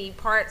so many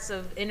parts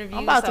of interviews.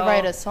 I'm about to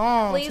write a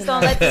song. Please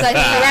don't let this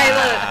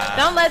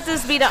don't let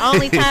this be the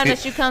only time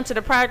that you come to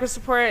the progress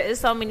report.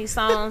 It's so many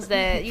songs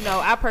that, you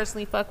know, I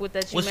personally fuck with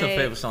that you What's made. your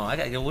favorite song? I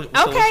got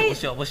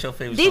what's your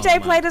favorite DJ song?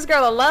 DJ played this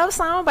girl a love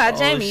song by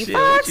Jamie shit.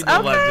 Foxx. What you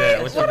know about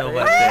that? What you know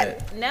about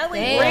that? Nelly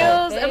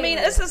Damn. Reels. I mean,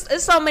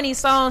 it's so many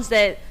songs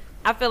that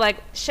I feel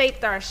like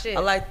shaped our shit. I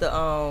like the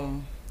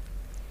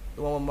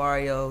one with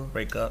Mario.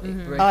 Break Up.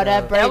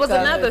 That was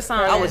another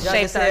song I was that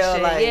young shaped as our hell,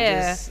 shit. like,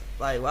 Yeah. just,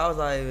 like, why was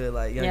I even,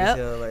 like, young as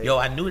hell? Like, Yo,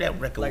 I knew that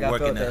record would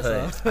work in the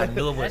hood. I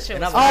knew it was.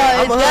 And I'm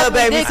a hood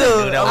baby, too.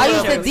 I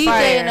used to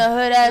DJ in a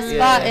hood ass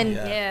spot, and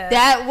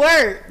that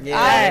worked.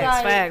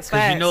 Facts.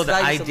 Because you know the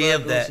idea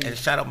of that, and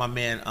shout out my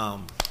man,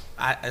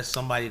 as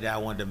somebody that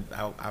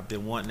I've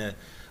been wanting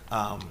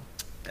to,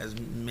 as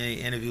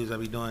many interviews I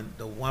be doing,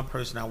 the one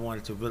person I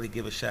wanted to really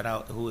give a shout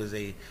out, who is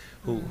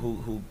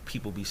who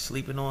people be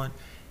sleeping on,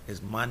 is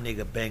my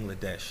nigga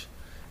Bangladesh.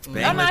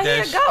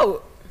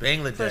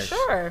 Bangladesh for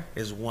sure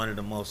is one of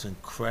the most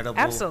incredible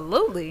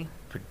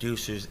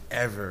producers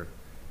ever.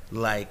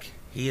 Like,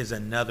 he is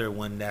another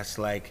one that's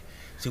like,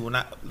 see, when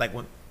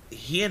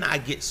he and I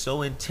get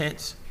so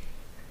intense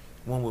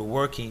when we're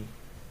working,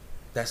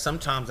 that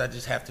sometimes I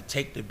just have to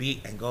take the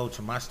beat and go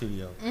to my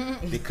studio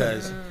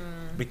because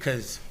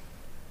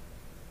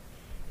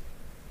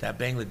that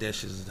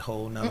Bangladesh is a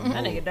whole nother mode.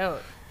 That nigga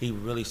dope. He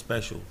really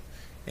special,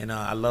 and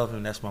I love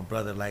him. That's my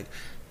brother. Like,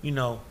 you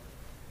know,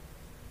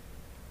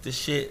 this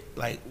shit,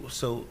 like,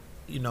 so,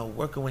 you know,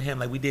 working with him,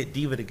 like, we did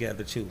Diva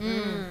together too.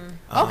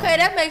 Okay,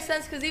 that makes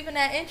sense, because even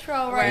that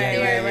intro right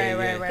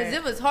there, because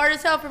it was hard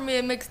as hell for me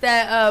to mix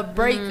that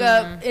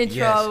breakup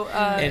intro.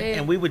 Yes.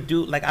 And we would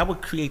do, like, I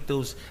would create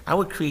these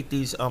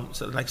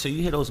so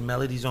you hear those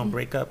melodies on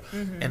Breakup,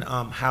 and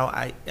how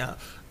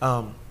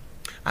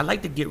I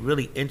like to get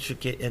really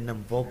intricate in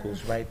them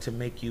vocals, right, to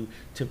make you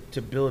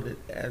to build it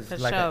as for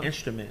like an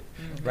instrument,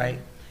 right?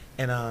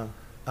 And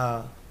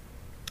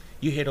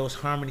you hear those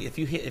harmonies. If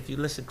you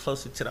listen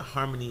closer to the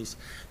harmonies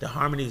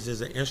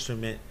is an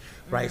instrument,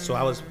 right?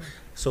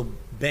 So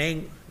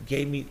Bang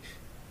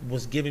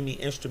was giving me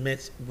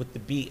instruments with the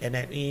beat, and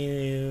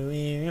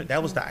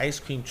that was the ice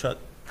cream truck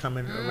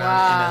coming around in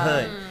the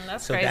hood.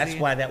 That's so crazy. That's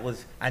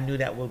why I knew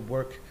that would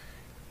work.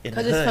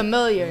 Because it's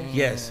familiar.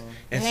 Yes,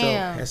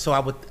 and so I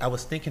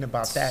was thinking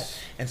about that,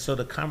 and so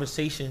the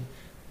conversation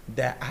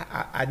that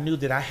I knew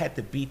that I had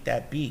to beat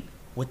that beat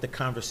with the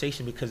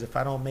conversation, because if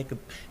I don't make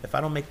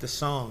the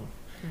song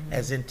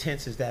as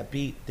intense as that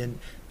beat,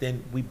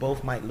 then we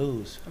both might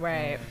lose.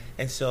 Right.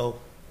 And so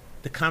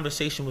the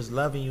conversation was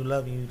loving you.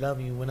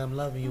 When I'm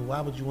loving you,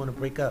 why would you want to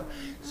break up?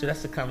 So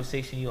that's the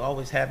conversation you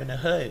always have in the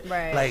hood.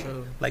 Right.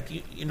 Like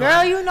you know.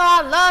 Girl, you know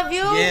I love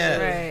you.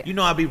 Yeah. Right. You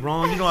know I be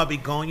wrong. You know I be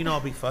going. You know I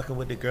be fucking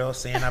with the girl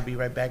saying I'll be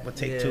right back, but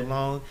take too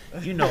long.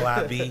 You know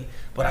I be,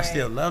 but I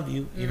still love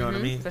you. You know what I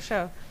mean? For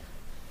sure.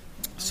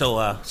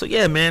 So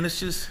yeah, man. It's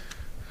just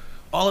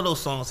all of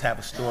those songs have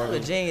a story. You're a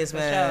genius,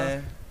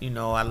 man. You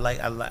know, I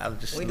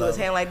just we do his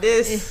hand like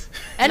this.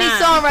 Any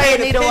songwriter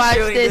need to watch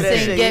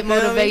this and get you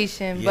feel me?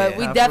 motivation. But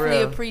we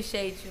definitely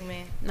appreciate you,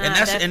 man.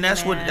 And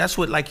that's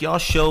what like y'all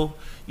show.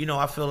 You know,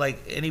 I feel like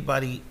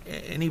anybody,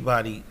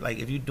 like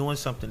if you're doing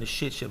something, the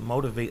shit should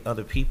motivate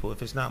other people.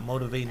 If it's not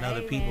motivating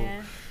other people,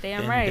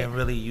 then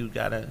really you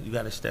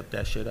gotta step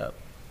that shit up.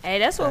 Hey,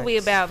 that's what we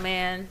about,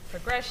 man.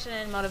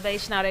 Progression,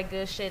 motivation, all that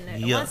good shit.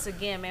 And once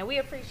again, man, we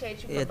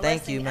appreciate you for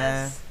blessing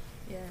us.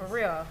 For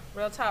real.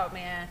 Real talk,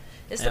 man.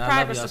 It's the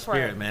progress support.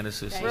 Spirit, man.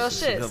 It's real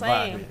shit.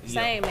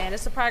 Same, man.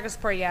 It's the progress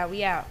support, y'all.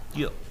 We out.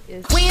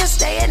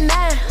 Wednesday at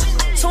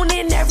 9. Tune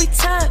in every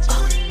time.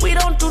 We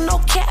don't do no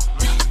cap.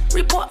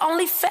 Report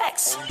only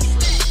facts.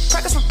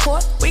 Progress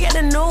report. We got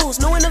the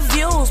news, no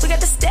interviews. We got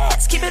the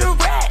stats. Keep it a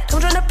rat.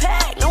 Come join the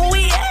pack. Know where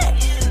we at.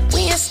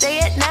 Wednesday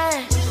at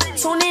 9.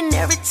 Tune in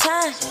every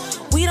time.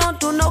 We don't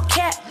do no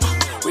cap.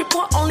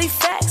 Report only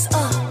facts.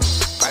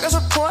 Progress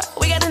report.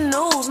 We got the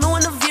news, no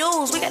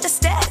interviews. We got the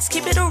stats.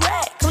 Keep it a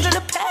rat. Come join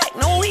the pack.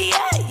 Know where we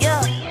at.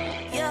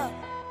 Yeah.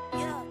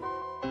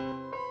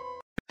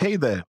 Hey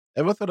there.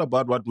 Ever thought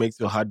about what makes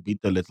your heart beat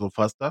a little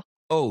faster?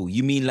 Oh,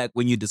 you mean like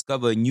when you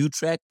discover a new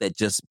track that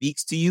just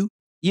speaks to you?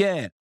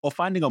 Yeah, or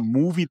finding a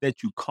movie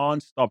that you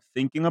can't stop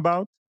thinking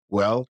about?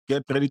 Well,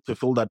 get ready to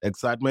feel that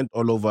excitement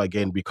all over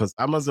again because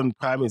Amazon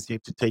Prime is here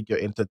to take your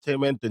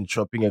entertainment and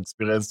shopping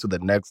experience to the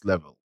next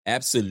level.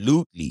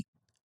 Absolutely.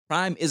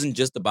 Prime isn't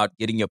just about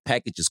getting your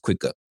packages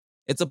quicker.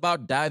 It's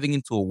about diving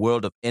into a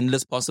world of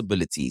endless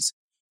possibilities,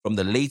 from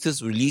the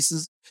latest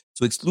releases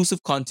to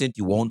exclusive content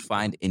you won't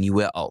find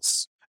anywhere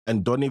else.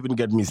 And don't even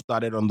get me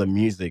started on the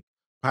music.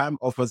 Prime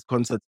offers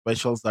concert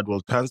specials that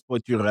will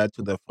transport you right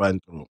to the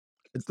front row.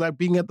 It's like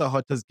being at the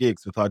hottest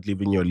gigs without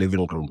leaving your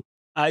living room.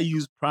 I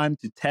use Prime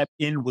to tap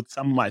in with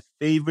some of my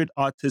favorite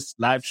artists'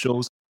 live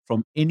shows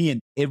from any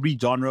and every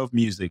genre of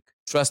music.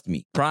 Trust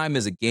me, Prime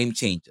is a game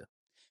changer.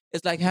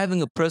 It's like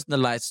having a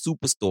personalized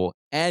superstore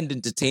and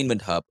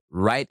entertainment hub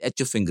right at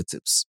your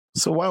fingertips.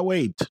 So why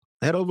wait?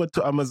 Head over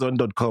to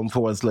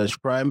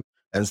amazon.com/Prime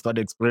and start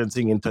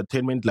experiencing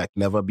entertainment like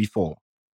never before.